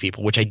empowering these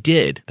people, which I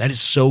did. That is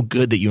so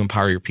good that you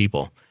empower your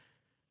people.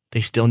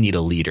 They still need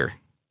a leader.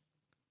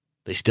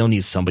 They still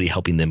need somebody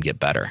helping them get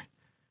better.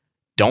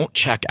 Don't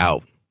check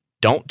out.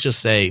 Don't just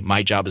say,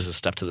 my job is a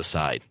step to the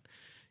side.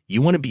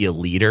 You want to be a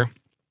leader.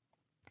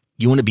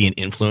 You want to be an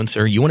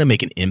influencer. You want to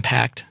make an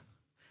impact.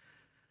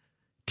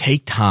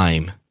 Take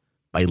time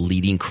by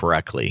leading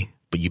correctly,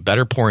 but you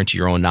better pour into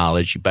your own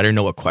knowledge. You better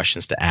know what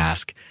questions to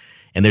ask.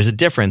 And there's a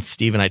difference.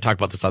 Steve and I talked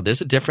about this.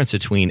 There's a difference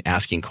between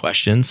asking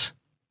questions,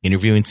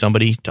 interviewing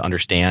somebody to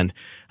understand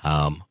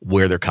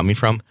where they're coming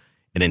from,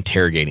 and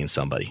interrogating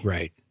somebody.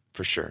 Right,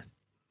 for sure.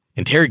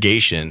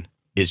 Interrogation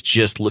is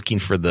just looking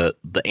for the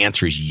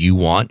answers you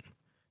want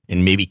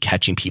and maybe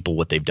catching people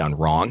what they've done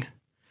wrong.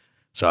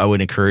 So I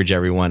would encourage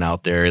everyone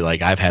out there,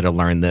 like I've had to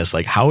learn this,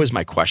 like how is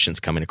my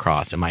questions coming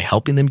across? Am I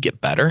helping them get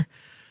better?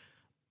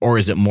 Or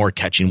is it more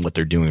catching what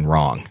they're doing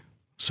wrong?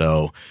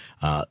 So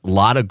a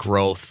lot of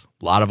growth,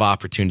 a lot of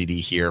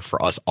opportunity here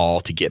for us all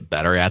to get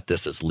better at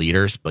this as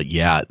leaders. But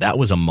yeah, that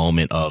was a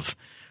moment of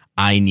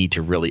I need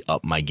to really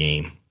up my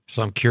game.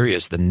 So I'm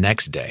curious, the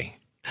next day,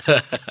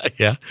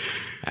 yeah,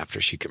 after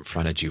she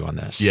confronted you on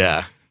this,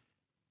 yeah,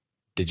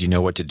 did you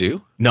know what to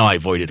do? No, I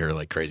avoided her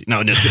like crazy.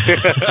 No, just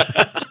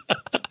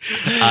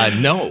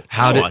no.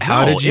 How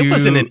did you? It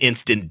wasn't an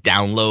instant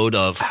download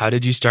of. How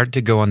did you start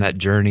to go on that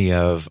journey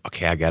of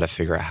okay, I got to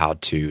figure out how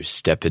to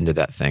step into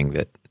that thing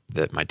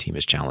that my team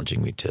is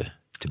challenging me to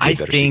to be a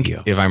better think,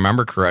 CEO? if I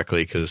remember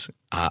correctly, because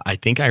I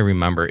think I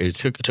remember it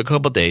took a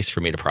couple of days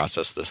for me to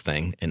process this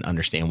thing and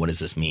understand what does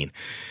this mean.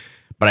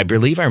 But I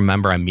believe I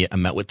remember I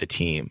met with the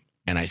team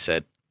and I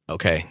said,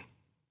 okay,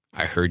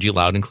 I heard you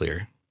loud and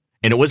clear.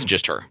 And it wasn't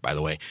just her, by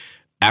the way.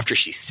 After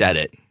she said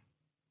it,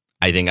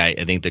 I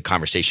think the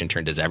conversation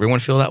turned, does everyone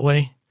feel that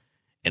way?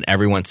 And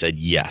everyone said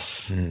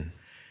yes. And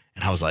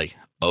I was like,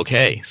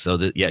 okay.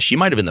 So she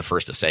might have been the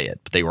first to say it,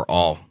 but they were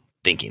all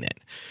thinking it.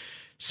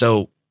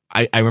 So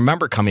I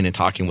remember coming and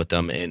talking with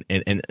them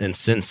and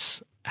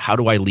since, how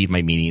do I lead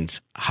my meetings?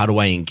 How do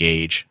I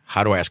engage?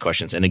 How do I ask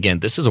questions? And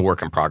again, this is a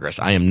work in progress.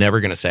 I am never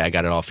going to say I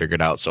got it all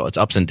figured out. So it's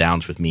ups and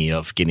downs with me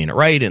of getting it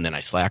right. And then I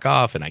slack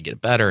off and I get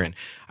better and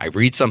I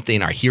read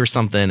something, I hear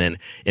something, and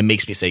it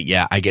makes me say,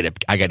 yeah, I get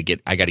it. I got to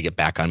get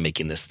back on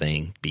making this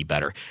thing be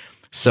better.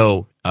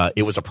 So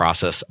it was a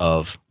process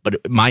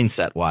but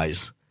mindset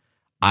wise,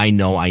 I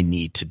know I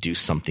need to do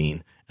something.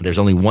 And there's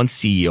only one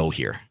CEO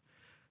here.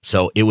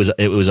 So it was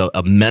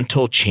a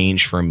mental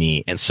change for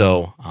me. And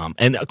so,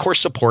 and of course,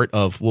 support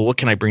of, well, what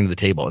can I bring to the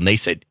table? And they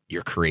said,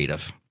 you're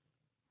creative.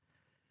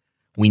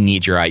 We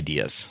need your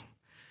ideas.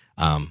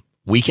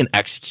 We can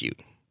execute,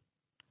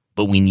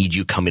 but we need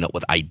you coming up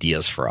with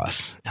ideas for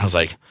us. And I was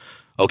like,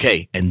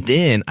 okay. And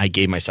then I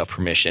gave myself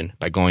permission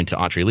by going to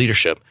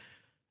EntreLeadership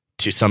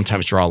to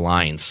sometimes draw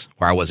lines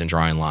where I wasn't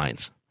drawing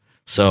lines.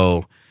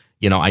 So,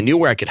 I knew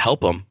where I could help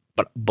them,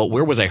 but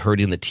where was I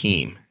hurting the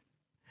team?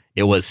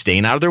 It was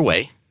staying out of their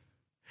way.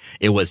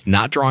 It was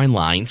not drawing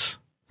lines.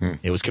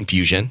 It was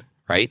confusion,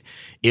 right?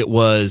 It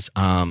was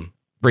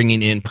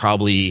bringing in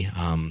probably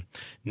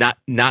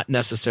not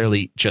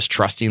necessarily just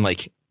trusting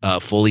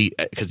fully,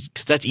 because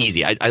that's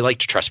easy. I like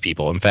to trust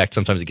people. In fact,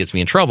 sometimes it gets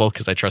me in trouble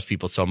because I trust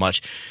people so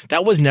much.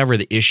 That was never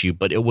the issue,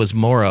 but it was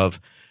more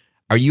of,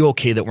 are you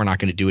okay that we're not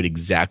going to do it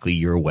exactly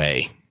your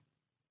way?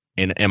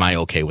 And am I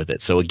okay with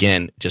it? So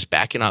again, just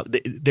backing up.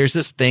 There's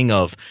this thing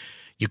of,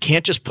 you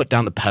can't just put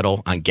down the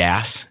pedal on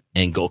gas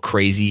and go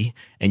crazy,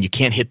 and you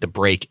can't hit the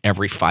brake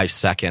every 5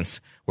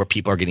 seconds where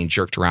people are getting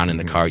jerked around in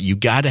the car. You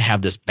got to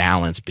have this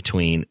balance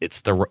between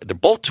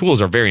both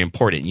tools are very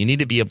important. You need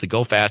to be able to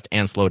go fast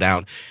and slow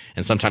down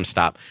and sometimes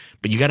stop,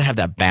 but you got to have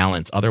that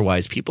balance.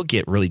 Otherwise, people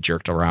get really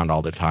jerked around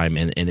all the time,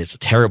 and it's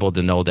terrible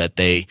to know that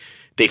they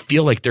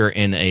feel like they're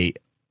in a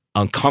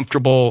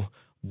uncomfortable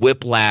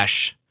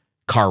whiplash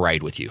car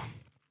ride with you.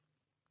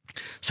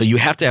 So you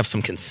have to have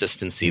some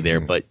consistency there,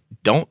 but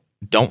don't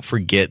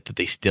forget that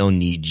they still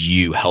need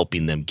you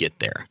helping them get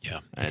there. Yeah.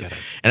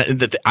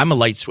 And I'm a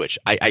light switch.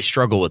 I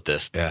struggle with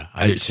this. Yeah.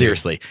 I do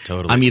seriously.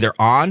 Totally. I'm either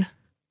on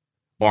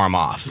or I'm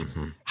off.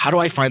 How do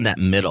I find that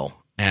middle?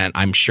 And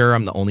I'm sure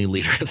I'm the only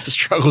leader that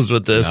struggles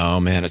with this. No,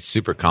 man, it's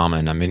super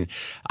common. I mean,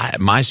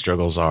 my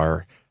struggles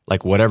are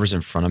like whatever's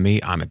in front of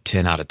me, I'm a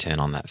 10 out of 10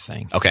 on that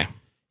thing. Okay.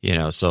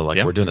 So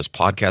we're doing this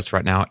podcast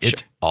right now.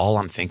 It's all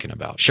I'm thinking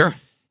about. Sure.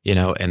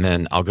 And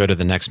then I'll go to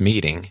the next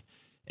meeting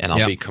and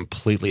I'll be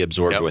completely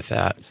absorbed with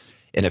that.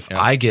 And if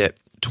I get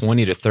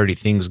 20 to 30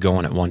 things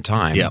going at one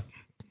time,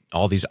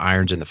 all these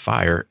irons in the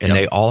fire, and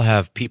they all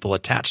have people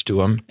attached to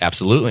them,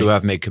 absolutely, who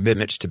have made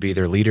commitments to be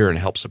their leader and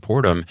help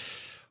support them,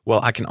 well,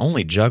 I can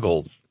only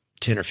juggle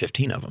 10 or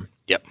 15 of them.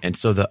 Yep. And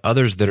so the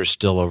others that are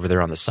still over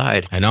there on the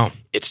side, I know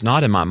it's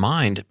not in my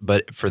mind,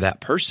 but for that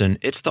person,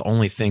 it's the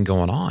only thing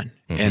going on.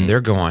 And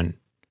they're going,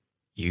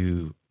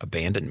 you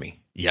abandoned me.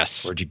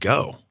 Yes. Where'd you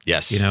go?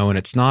 Yes. And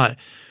it's not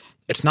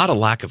a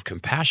lack of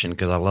compassion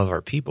because I love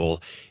our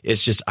people.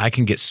 It's just I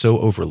can get so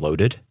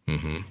overloaded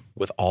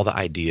with all the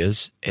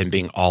ideas and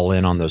being all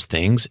in on those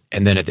things.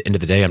 And then at the end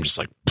of the day, I'm just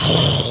like,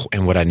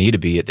 and what I need to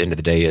be at the end of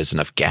the day is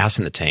enough gas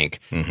in the tank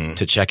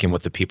to check in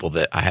with the people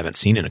that I haven't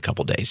seen in a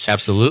couple days.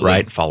 Absolutely.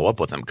 Right? And follow up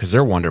with them because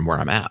they're wondering where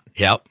I'm at.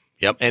 Yep.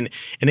 And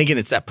again,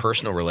 it's that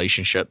personal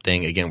relationship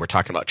thing. Again, we're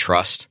talking about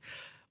trust.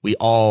 We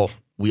all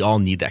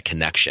need that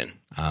connection.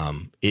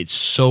 It's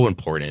so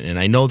important. And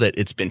I know that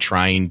it's been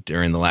trying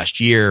during the last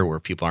year where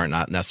people aren't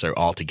not necessarily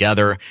all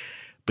together,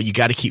 but you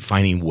got to keep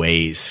finding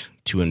ways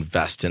to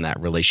invest in that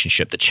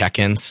relationship, the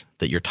check-ins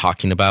that you're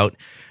talking about.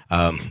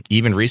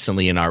 Even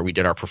recently we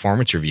did our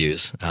performance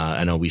reviews.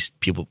 I know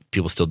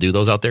people still do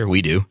those out there.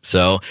 We do.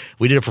 So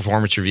we did a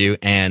performance review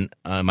and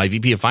my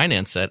VP of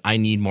finance said, I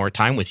need more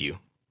time with you.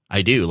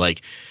 I do. Well,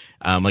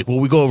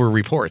 we go over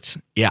reports.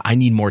 Yeah, I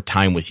need more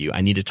time with you.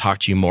 I need to talk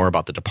to you more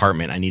about the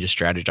department. I need to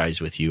strategize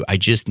with you. I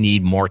just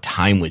need more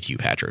time with you,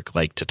 Patrick,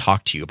 to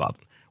talk to you about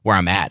where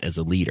I'm at as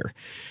a leader.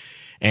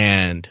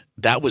 And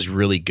that was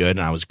really good.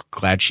 And I was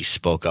glad she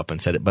spoke up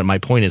and said it. But my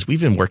point is,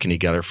 we've been working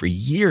together for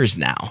years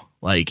now,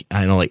 8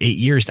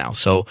 years now.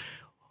 So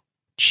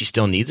she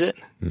still needs it.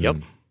 Yep.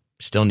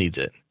 Still needs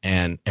it.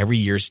 And every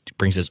year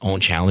brings its own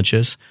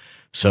challenges.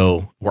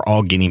 So we're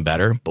all getting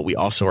better, but we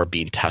also are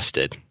being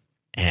tested.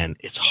 And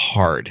it's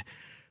hard.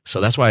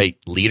 So that's why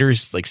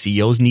leaders like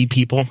CEOs need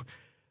people,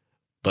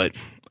 but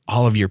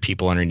all of your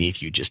people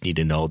underneath you just need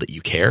to know that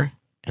you care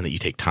and that you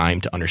take time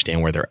to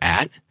understand where they're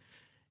at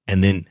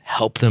and then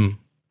help them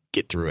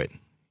get through it.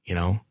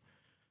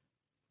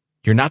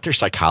 You're not their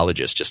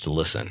psychologist just to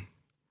listen.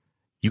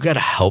 You got to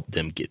help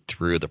them get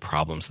through the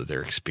problems that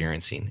they're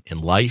experiencing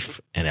in life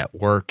and at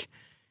work.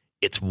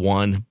 It's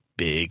one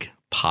big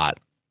pot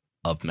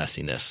of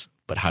messiness,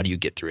 but how do you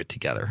get through it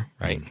together,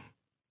 right?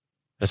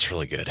 That's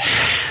really good.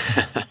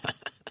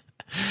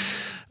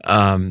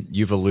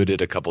 You've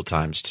alluded a couple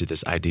times to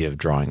this idea of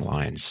drawing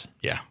lines.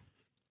 Yeah.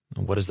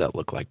 What does that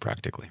look like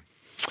practically?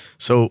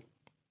 So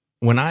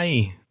when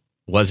I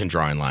wasn't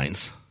drawing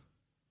lines,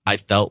 I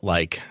felt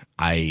like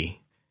I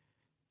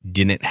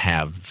didn't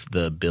have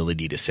the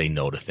ability to say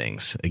no to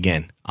things.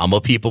 Again, I'm a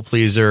people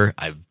pleaser.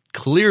 I've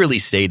clearly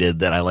stated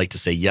that I like to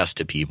say yes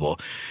to people.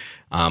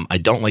 I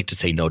don't like to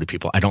say no to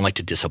people. I don't like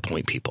to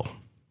disappoint people.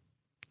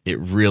 It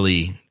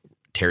really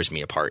tears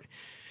me apart.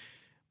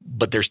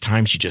 But there's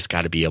times you just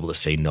got to be able to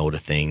say no to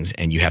things,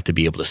 and you have to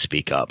be able to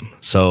speak up.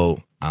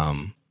 So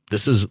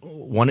this is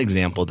one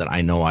example that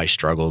I know I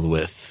struggled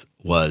with.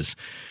 Was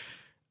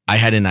I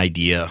had an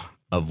idea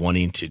of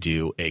wanting to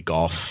do a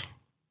golf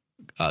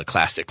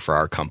classic for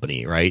our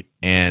company, right?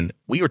 And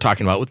we were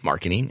talking about it with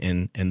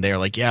marketing, and they're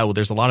like, yeah, well,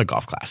 there's a lot of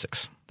golf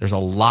classics. There's a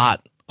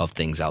lot of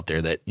things out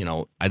there that,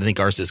 I think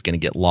ours is going to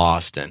get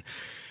lost. And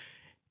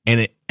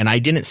I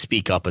didn't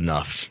speak up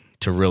enough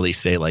to really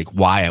say like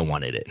why I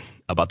wanted it,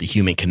 about the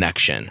human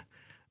connection,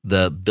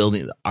 the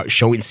building,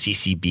 showing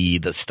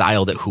CCB, the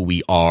style that who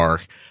we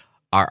are,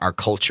 our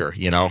culture,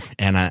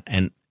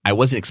 and I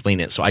wasn't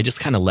explaining it. So I just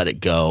kind of let it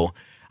go.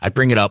 I'd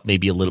bring it up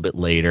maybe a little bit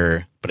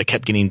later, but it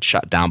kept getting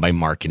shut down by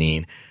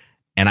marketing.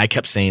 And I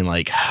kept saying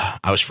like,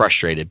 I was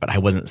frustrated, but I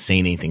wasn't saying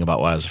anything about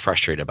what I was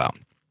frustrated about.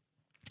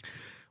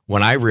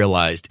 When I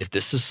realized if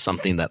this is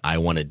something that I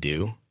want to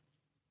do,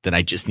 then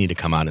I just need to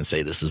come out and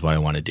say, this is what I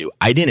want to do.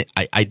 I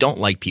don't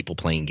like people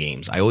playing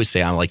games. I always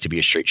say I like to be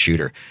a straight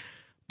shooter,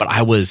 but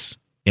I was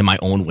in my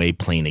own way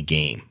playing a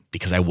game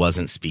because I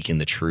wasn't speaking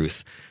the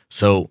truth.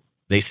 So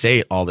they say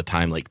it all the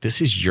time, like,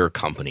 this is your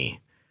company.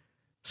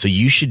 So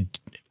you should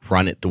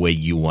run it the way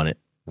you want it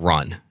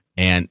run.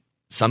 And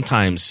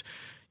sometimes,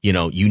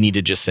 you need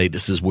to just say,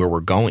 this is where we're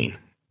going.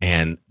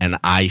 And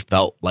I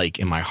felt like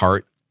in my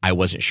heart, I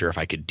wasn't sure if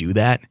I could do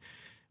that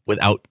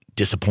without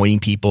disappointing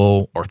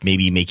people or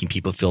maybe making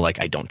people feel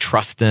like I don't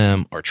trust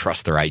them or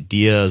trust their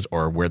ideas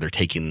or where they're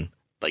taking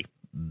like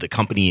the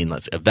company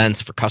and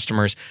events for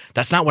customers.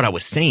 That's not what I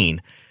was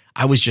saying.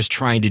 I was just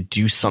trying to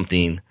do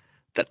something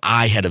that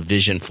I had a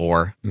vision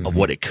for of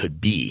what it could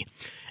be.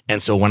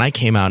 And so when I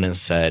came out and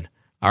said,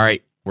 all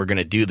right, we're going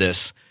to do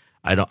this.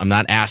 I'm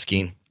not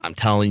asking, I'm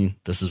telling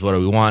this is what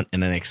we want.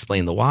 And then I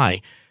explained the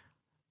why.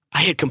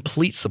 I had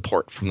complete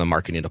support from the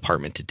marketing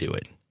department to do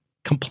it.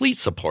 Complete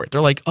support.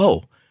 They're like,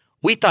 oh,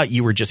 we thought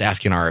you were just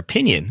asking our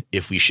opinion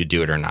if we should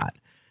do it or not.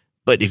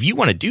 But if you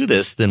want to do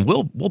this, then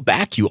we'll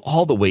back you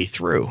all the way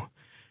through.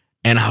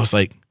 And I was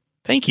like,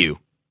 thank you.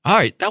 All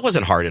right, that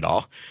wasn't hard at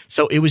all.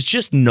 So it was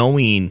just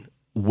knowing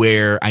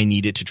where I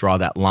needed to draw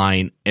that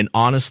line and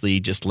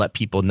honestly just let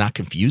people not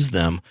confuse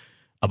them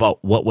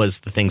about what was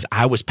the things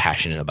I was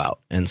passionate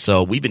about. And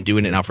so we've been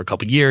doing it now for a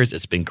couple of years.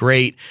 It's been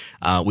great.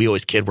 We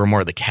always kid we're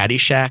more of the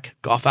Caddyshack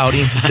golf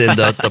outing than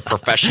the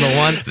professional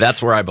one. That's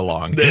where I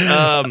belong.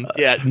 Know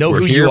we're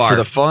who here you are. For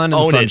the fun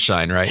and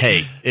sunshine, right?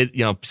 Hey,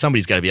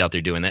 somebody's got to be out there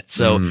doing that.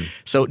 So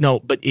no,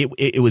 but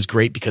it was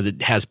great because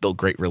it has built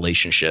great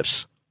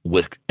relationships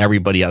with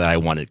everybody that I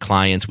wanted,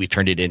 clients. We've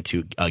turned it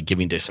into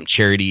giving to some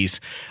charities.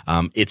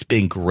 It's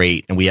been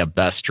great, and we have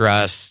Best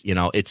Dress.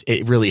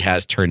 It really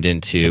has turned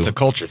into it's a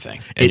culture thing,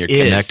 and you're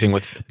connecting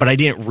with. But I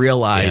didn't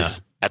realize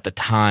at the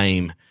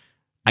time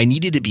I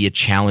needed to be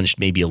challenged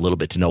maybe a little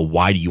bit to know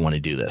why do you want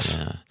to do this.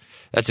 Yeah.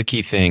 That's a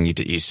key thing.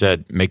 You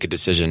said make a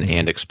decision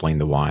and explain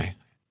the why.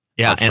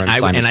 Yeah, and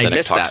I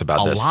missed talks that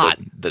about a this, lot.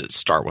 That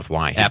start with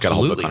why. He's Absolutely. got a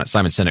whole book on it.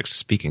 Simon Sinek's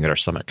speaking at our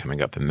summit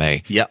coming up in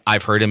May. Yeah,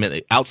 I've heard him.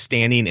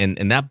 Outstanding,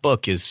 and that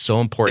book is so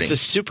important.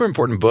 It's a super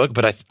important book,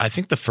 but I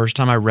think the first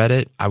time I read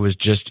it, I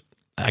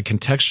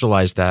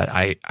contextualized that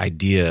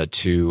idea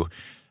to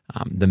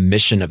the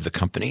mission of the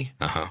company.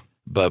 Uh-huh.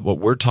 But what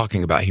we're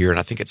talking about here, and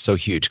I think it's so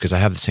huge because I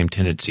have the same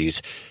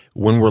tendencies,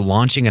 when we're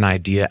launching an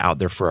idea out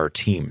there for our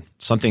team,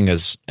 something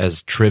as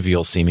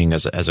trivial seeming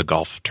as a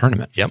golf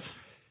tournament. Yep.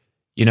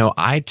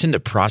 I tend to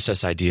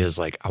process ideas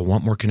like, I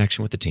want more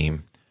connection with the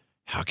team.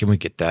 How can we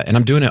get that? And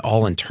I'm doing it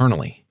all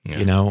internally.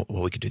 Yeah.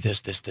 We could do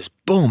this.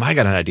 Boom, I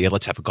got an idea.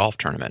 Let's have a golf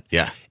tournament.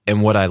 Yeah.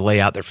 And what I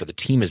lay out there for the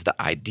team is the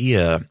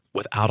idea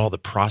without all the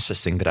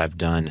processing that I've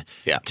done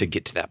to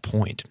get to that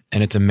point.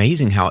 And it's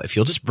amazing how if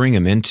you'll just bring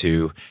them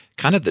into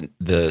kind of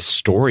the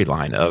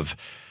storyline of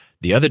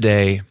the other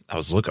day, I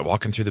was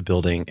walking through the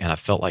building and I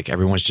felt like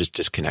everyone's just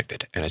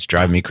disconnected and it's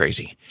driving me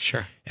crazy.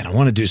 Sure. And I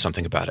want to do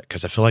something about it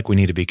because I feel like we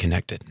need to be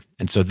connected.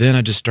 And so then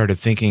I just started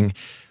thinking,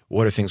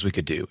 what are things we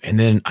could do? And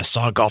then I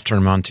saw a golf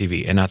tournament on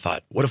TV and I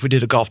thought, what if we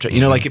did a golf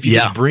tournament? If you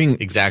just bring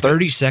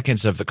 30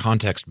 seconds of the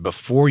context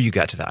before you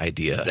got to the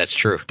idea. That's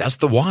true. That's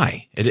the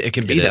why. It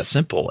can be that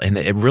simple. And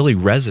it really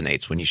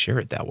resonates when you share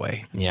it that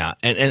way. Yeah.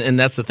 And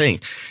that's the thing.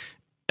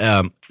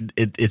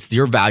 It's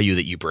your value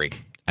that you bring,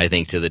 I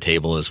think, to the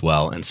table as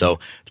well. And so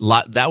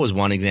that was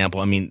one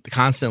example. I mean,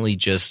 constantly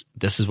just,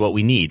 this is what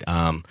we need.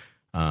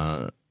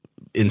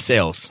 In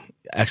sales,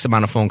 X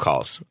amount of phone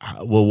calls.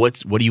 Well, what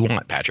do you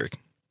want, Patrick?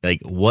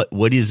 Like,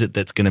 what is it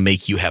that's going to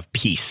make you have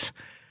peace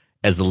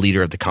as the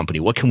leader of the company?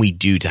 What can we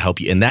do to help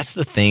you? And that's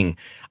the thing.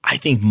 I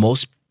think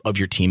most of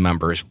your team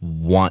members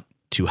want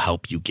to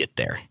help you get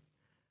there.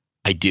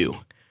 I do.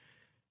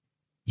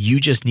 You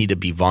just need to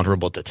be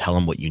vulnerable to tell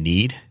them what you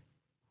need,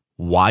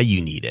 why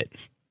you need it.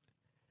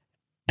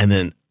 And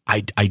then I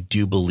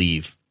do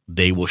believe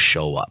they will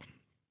show up.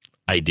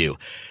 I do.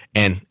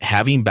 And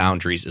having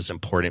boundaries is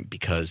important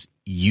because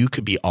you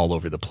could be all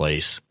over the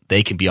place.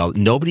 They can be all,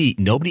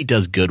 nobody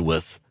does good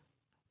with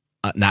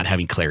not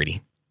having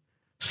clarity.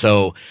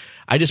 So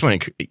I just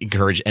want to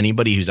encourage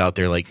anybody who's out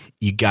there, like,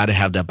 you got to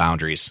have that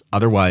boundaries.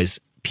 Otherwise,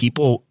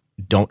 people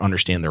don't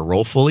understand their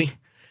role fully.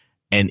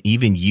 And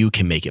even you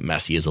can make it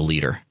messy as a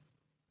leader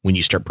when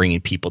you start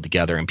bringing people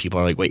together and people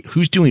are like, wait,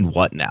 who's doing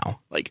what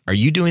now? Like, are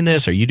you doing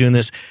this? Are you doing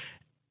this?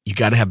 You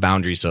got to have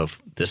boundaries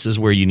of this is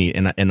where you need,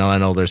 and I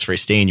know there's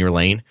phrase, stay in your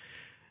lane.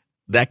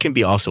 That can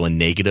be also a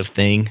negative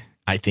thing.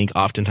 I think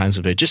oftentimes,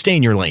 but just stay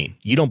in your lane.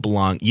 You don't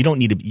belong. You don't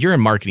need to, you're in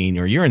marketing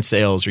or you're in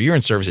sales or you're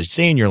in services,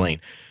 stay in your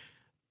lane.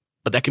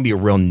 But that can be a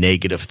real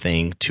negative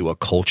thing to a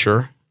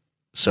culture.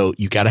 So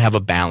you got to have a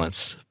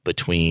balance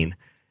between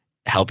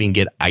helping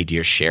get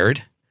ideas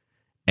shared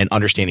and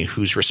understanding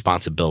whose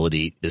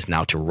responsibility is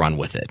now to run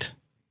with it.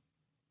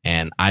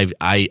 And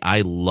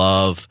I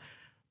love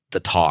the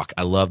talk.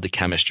 I love the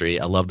chemistry.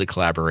 I love the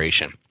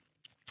collaboration.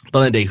 But at the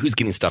end of the day, who's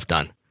getting stuff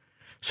done?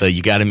 So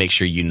you got to make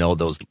sure you know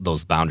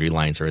those boundary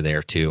lines are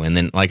there too. And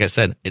then, like I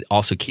said, it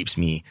also keeps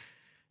me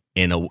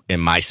in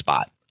my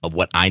spot of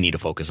what I need to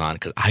focus on,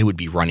 because I would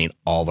be running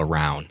all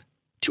around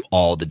to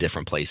all the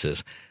different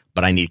places.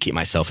 But I need to keep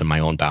myself in my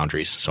own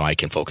boundaries so I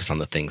can focus on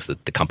the things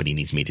that the company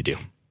needs me to do.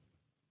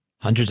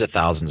 Hundreds of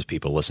thousands of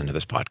people listen to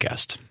this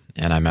podcast.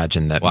 And I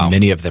imagine that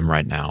many of them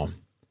right now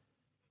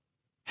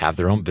have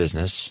their own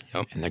business,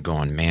 and they're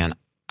going, man,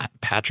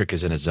 Patrick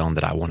is in a zone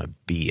that I want to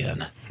be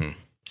in.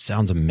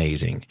 Sounds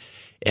amazing.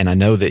 And I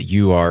know that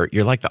you're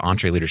like the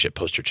EntreLeadership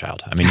poster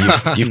child. I mean,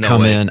 you've No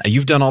come way. in,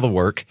 you've done all the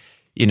work,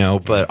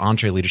 but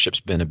EntreLeadership's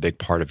been a big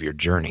part of your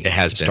journey. It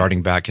has been.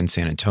 Starting back in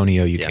San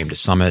Antonio, you came to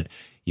Summit,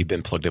 you've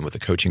been plugged in with the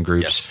coaching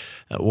groups.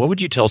 Yes. What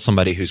would you tell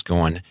somebody who's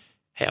going,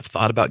 hey, I've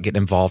thought about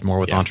getting involved more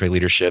with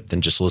EntreLeadership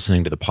than just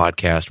listening to the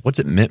podcast? What's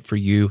it meant for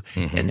you?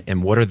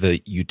 And what are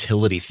the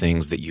utility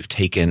things that you've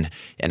taken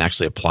and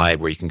actually applied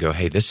where you can go,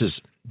 hey, this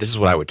is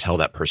what I would tell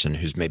that person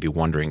who's maybe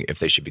wondering if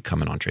they should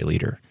become an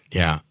EntreLeader?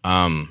 Yeah.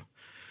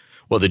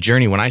 Well, the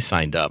journey, when I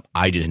signed up,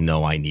 I didn't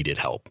know I needed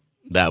help.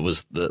 That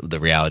was the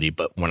reality.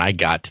 But when I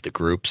got to the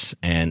groups,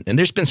 and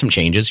there's been some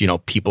changes,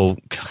 people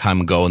come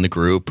and go in the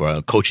group,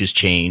 coaches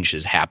change,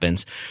 it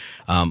happens.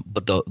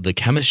 But the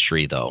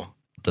chemistry, though,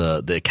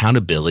 the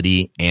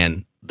accountability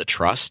and the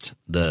trust,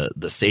 the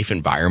safe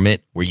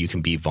environment where you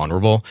can be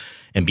vulnerable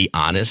and be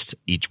honest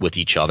with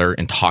each other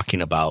and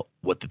talking about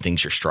what the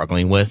things you're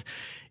struggling with,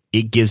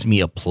 it gives me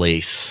a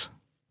place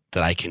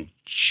that I can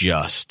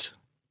just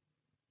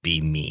be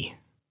me.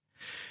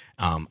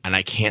 And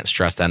I can't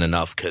stress that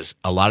enough, because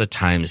a lot of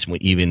times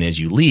even as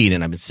you lead,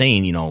 and I've been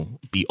saying,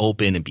 be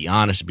open and be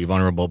honest and be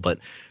vulnerable, but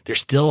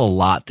there's still a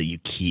lot that you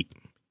keep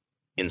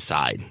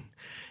inside.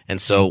 And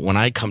so when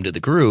I come to the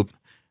group,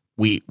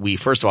 we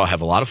first of all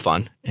have a lot of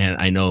fun, and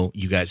I know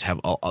you guys have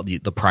all the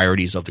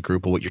priorities of the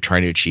group of what you're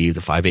trying to achieve,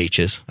 the 5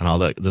 H's and all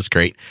that. That's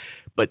great.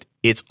 But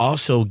it's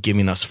also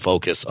giving us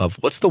focus of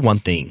what's the one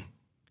thing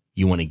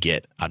you want to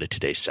get out of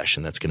today's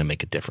session that's going to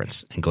make a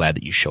difference, and glad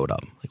that you showed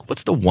up. Like,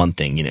 what's the one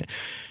thing,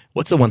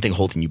 what's the one thing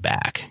holding you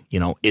back?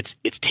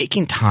 It's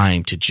taking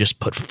time to just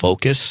put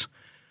focus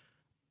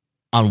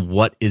on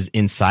what is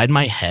inside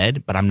my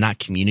head, but I'm not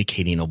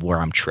communicating of where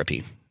I'm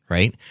tripping,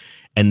 right?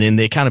 And then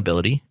the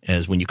accountability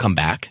is when you come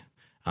back,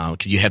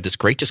 because you have this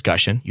great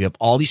discussion. You have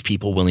all these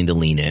people willing to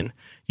lean in.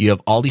 You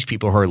have all these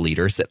people who are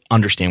leaders that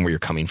understand where you're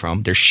coming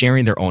from. They're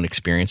sharing their own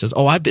experiences.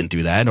 Oh, I've been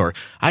through that, or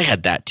I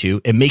had that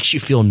too. It makes you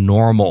feel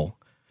normal.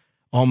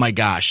 Oh my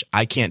gosh,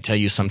 I can't tell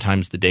you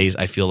sometimes the days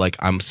I feel like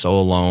I'm so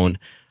alone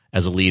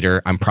as a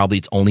leader.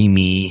 It's only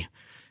me.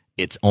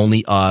 It's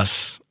only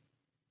us.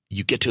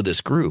 You get to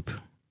this group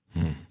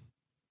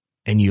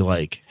and you're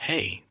like,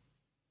 hey,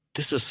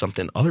 this is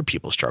something other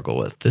people struggle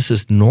with. This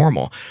is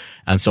normal.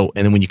 And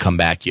then when you come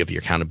back, you have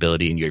your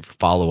accountability and you have your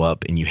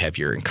follow-up and you have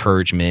your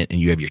encouragement and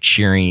you have your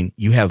cheering.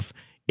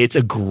 It's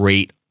a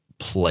great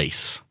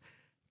place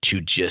to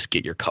just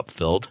get your cup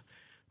filled,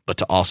 but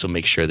to also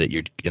make sure that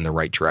you're in the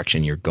right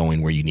direction. You're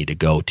going where you need to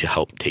go to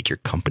help take your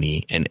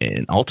company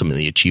and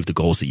ultimately achieve the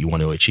goals that you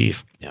want to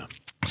achieve. Yeah.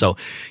 So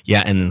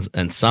yeah.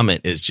 And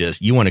Summit is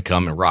just, you want to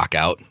come and rock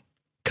out,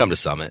 come to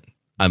Summit.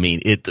 I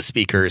mean, the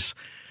speakers,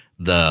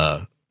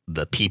 the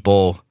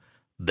people,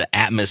 the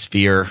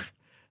atmosphere,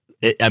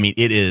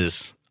 it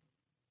is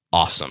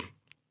awesome.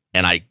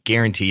 And I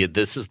guarantee you,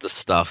 this is the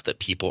stuff that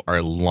people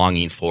are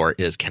longing for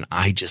is, can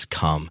I just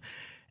come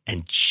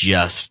and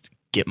just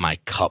get my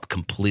cup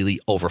completely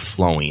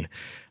overflowing?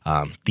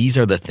 These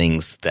are the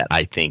things that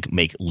I think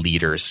make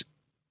leaders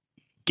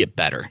get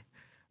better.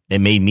 It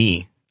made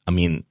me,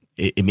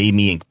 it made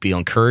me feel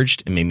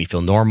encouraged. It made me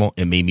feel normal.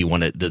 It made me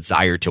want to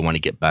desire to want to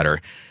get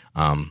better.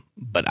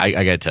 But I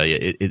got to tell you,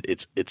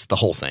 it's the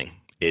whole thing.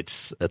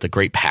 It's the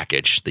great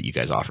package that you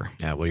guys offer.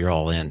 Yeah, well, you're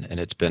all in, and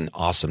it's been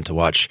awesome to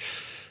watch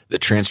the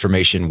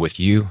transformation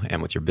with you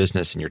and with your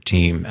business and your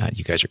team.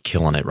 You guys are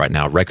killing it right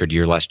now. Record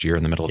year last year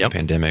in the middle of the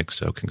pandemic.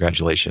 So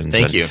congratulations.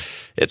 Thank you.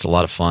 It's a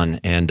lot of fun.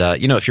 And,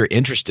 if you're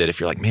interested, if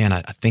you're like, man,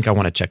 I think I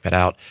want to check that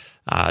out,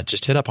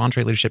 just hit up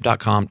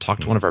EntreLeadership.com, talk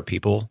to one of our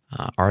people.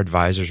 Our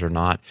advisors are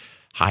not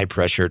high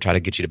pressure, try to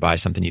get you to buy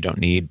something you don't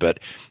need, but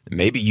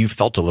maybe you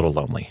felt a little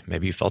lonely.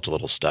 Maybe you felt a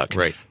little stuck.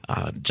 Right.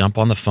 Jump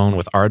on the phone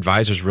with our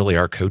advisors, really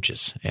our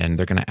coaches, and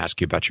they're going to ask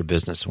you about your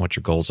business and what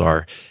your goals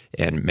are,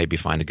 and maybe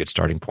find a good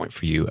starting point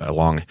for you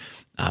along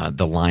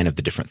the line of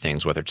the different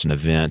things, whether it's an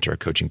event or a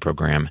coaching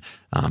program.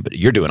 But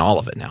you're doing all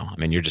of it now. I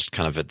mean, you're just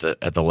kind of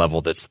at the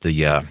level that's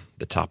the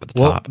top of the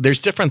top.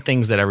 There's different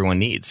things that everyone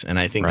needs, and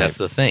I think that's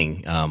the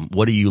thing.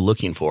 What are you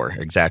looking for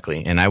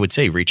exactly? And I would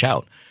say reach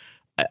out.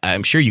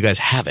 I'm sure you guys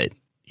have it.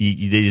 They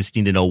just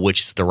need to know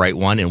which is the right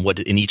one,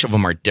 and each of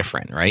them are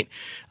different, right?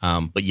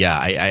 But yeah,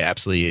 I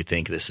absolutely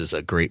think this is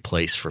a great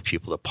place for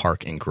people to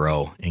park and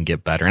grow and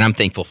get better, and I'm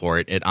thankful for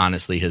it. It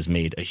honestly has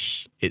made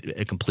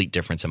a complete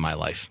difference in my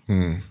life.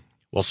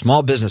 Well,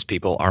 small business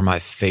people are my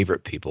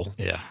favorite people,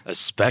 Yeah.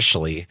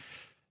 especially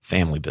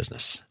family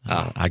business.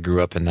 I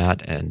grew up in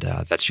that, and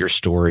that's your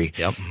story.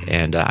 Yep.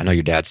 And I know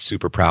your dad's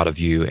super proud of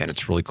you, and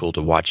it's really cool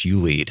to watch you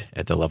lead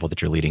at the level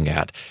that you're leading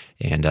at.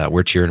 And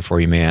we're cheering for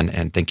you, man.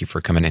 And thank you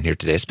for coming in here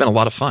today. It's been a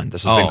lot of fun.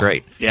 This has been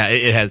great. Yeah,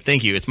 it has.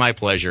 Thank you. It's my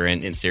pleasure.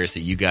 And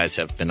seriously, you guys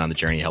have been on the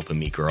journey helping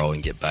me grow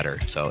and get better.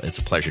 So it's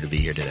a pleasure to be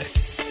here today.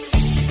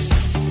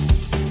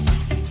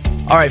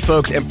 All right,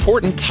 folks,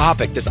 important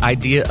topic, this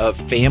idea of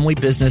family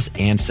business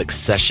and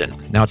succession.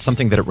 Now, it's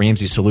something that at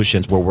Ramsey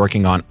Solutions we're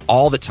working on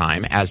all the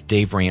time as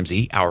Dave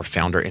Ramsey, our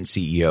founder and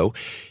CEO,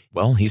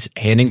 well, he's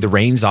handing the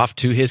reins off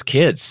to his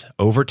kids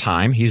over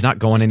time. He's not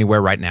going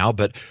anywhere right now,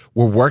 but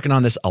we're working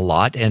on this a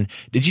lot. And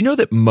did you know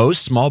that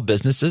most small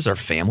businesses are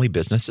family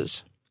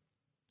businesses?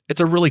 It's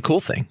a really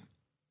cool thing.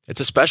 It's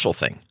a special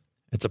thing.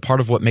 It's a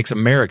part of what makes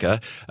America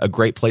a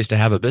great place to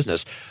have a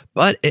business,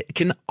 but it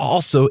can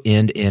also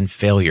end in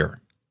failure.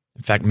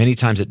 In fact, many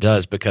times it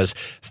does because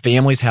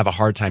families have a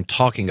hard time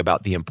talking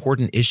about the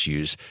important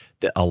issues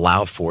that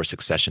allow for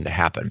succession to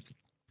happen.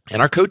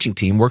 And our coaching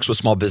team works with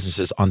small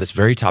businesses on this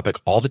very topic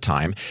all the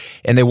time.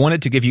 And they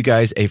wanted to give you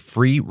guys a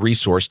free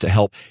resource to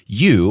help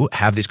you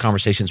have these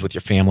conversations with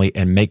your family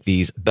and make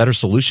these better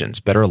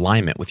solutions, better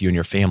alignment with you and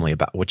your family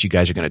about what you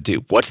guys are going to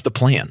do. What's the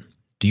plan?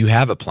 Do you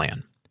have a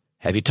plan?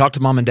 Have you talked to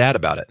mom and dad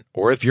about it?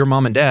 Or if you're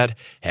mom and dad,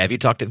 have you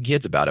talked to the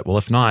kids about it? Well,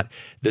 if not,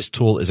 this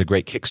tool is a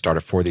great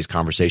Kickstarter for these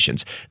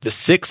conversations. The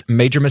 6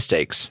 major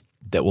mistakes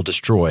that will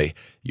destroy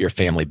your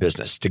family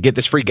business. To get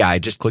this free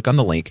guide, just click on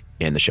the link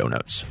in the show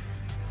notes.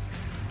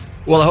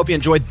 Well, I hope you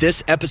enjoyed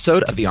this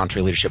episode of the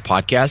EntreLeadership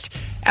Podcast.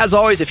 As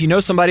always, if you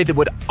know somebody that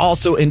would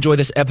also enjoy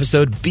this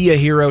episode, be a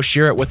hero,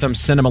 share it with them,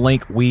 send them a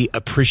link. We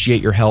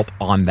appreciate your help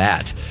on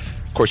that.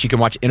 Of course, you can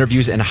watch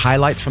interviews and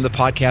highlights from the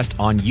podcast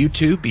on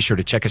YouTube. Be sure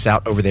to check us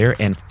out over there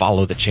and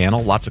follow the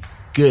channel. Lots of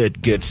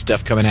good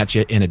stuff coming at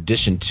you in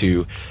addition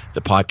to the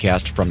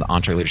podcast from the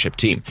EntreLeadership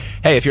team.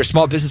 Hey, if you're a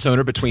small business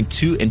owner between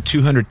 2 and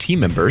 200 team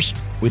members,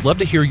 we'd love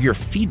to hear your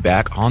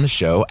feedback on the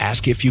show,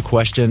 ask you a few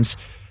questions,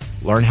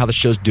 learn how the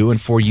show's doing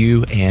for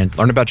you, and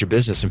learn about your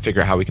business and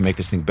figure out how we can make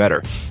this thing better.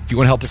 If you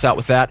want to help us out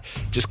with that,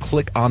 just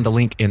click on the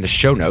link in the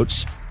show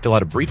notes, fill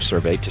out a brief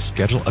survey to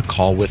schedule a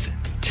call with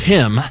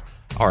Tim,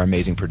 our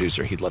amazing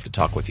producer. He'd love to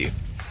talk with you.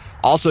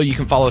 Also, you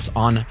can follow us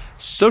on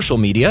social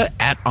media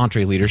at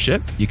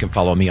EntreLeadership. You can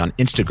follow me on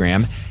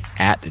Instagram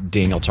at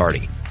Daniel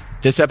Tardy.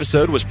 This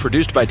episode was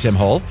produced by Tim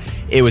Hull.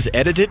 It was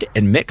edited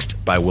and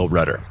mixed by Will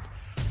Rudder.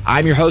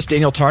 I'm your host,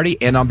 Daniel Tardy,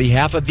 and on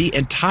behalf of the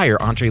entire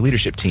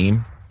EntreLeadership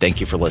team, thank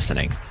you for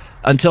listening.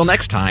 Until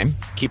next time,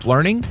 keep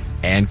learning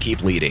and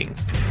keep leading.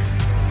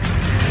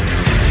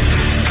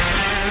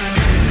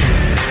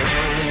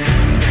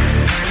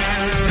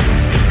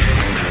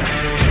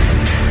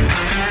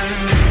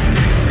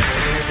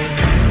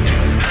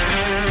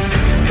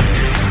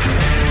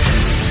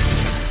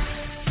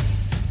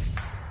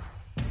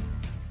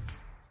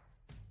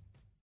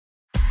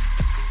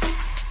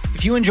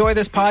 If you enjoy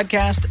this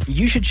podcast,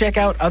 you should check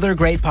out other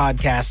great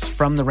podcasts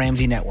from the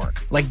Ramsey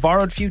Network, like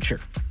Borrowed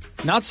Future.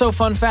 Not so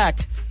fun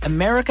fact,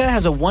 America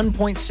has a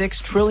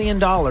 $1.6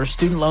 trillion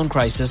student loan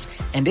crisis,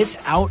 and it's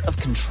out of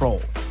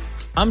control.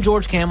 I'm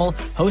George Kamel,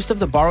 host of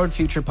the Borrowed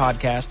Future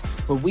podcast,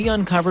 where we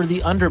uncover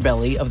the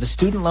underbelly of the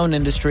student loan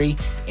industry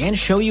and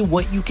show you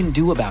what you can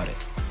do about it.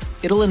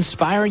 It'll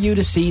inspire you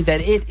to see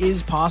that it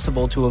is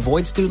possible to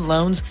avoid student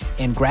loans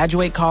and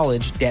graduate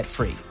college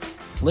debt-free.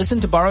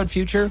 Listen to Borrowed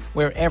Future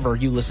wherever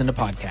you listen to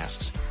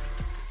podcasts.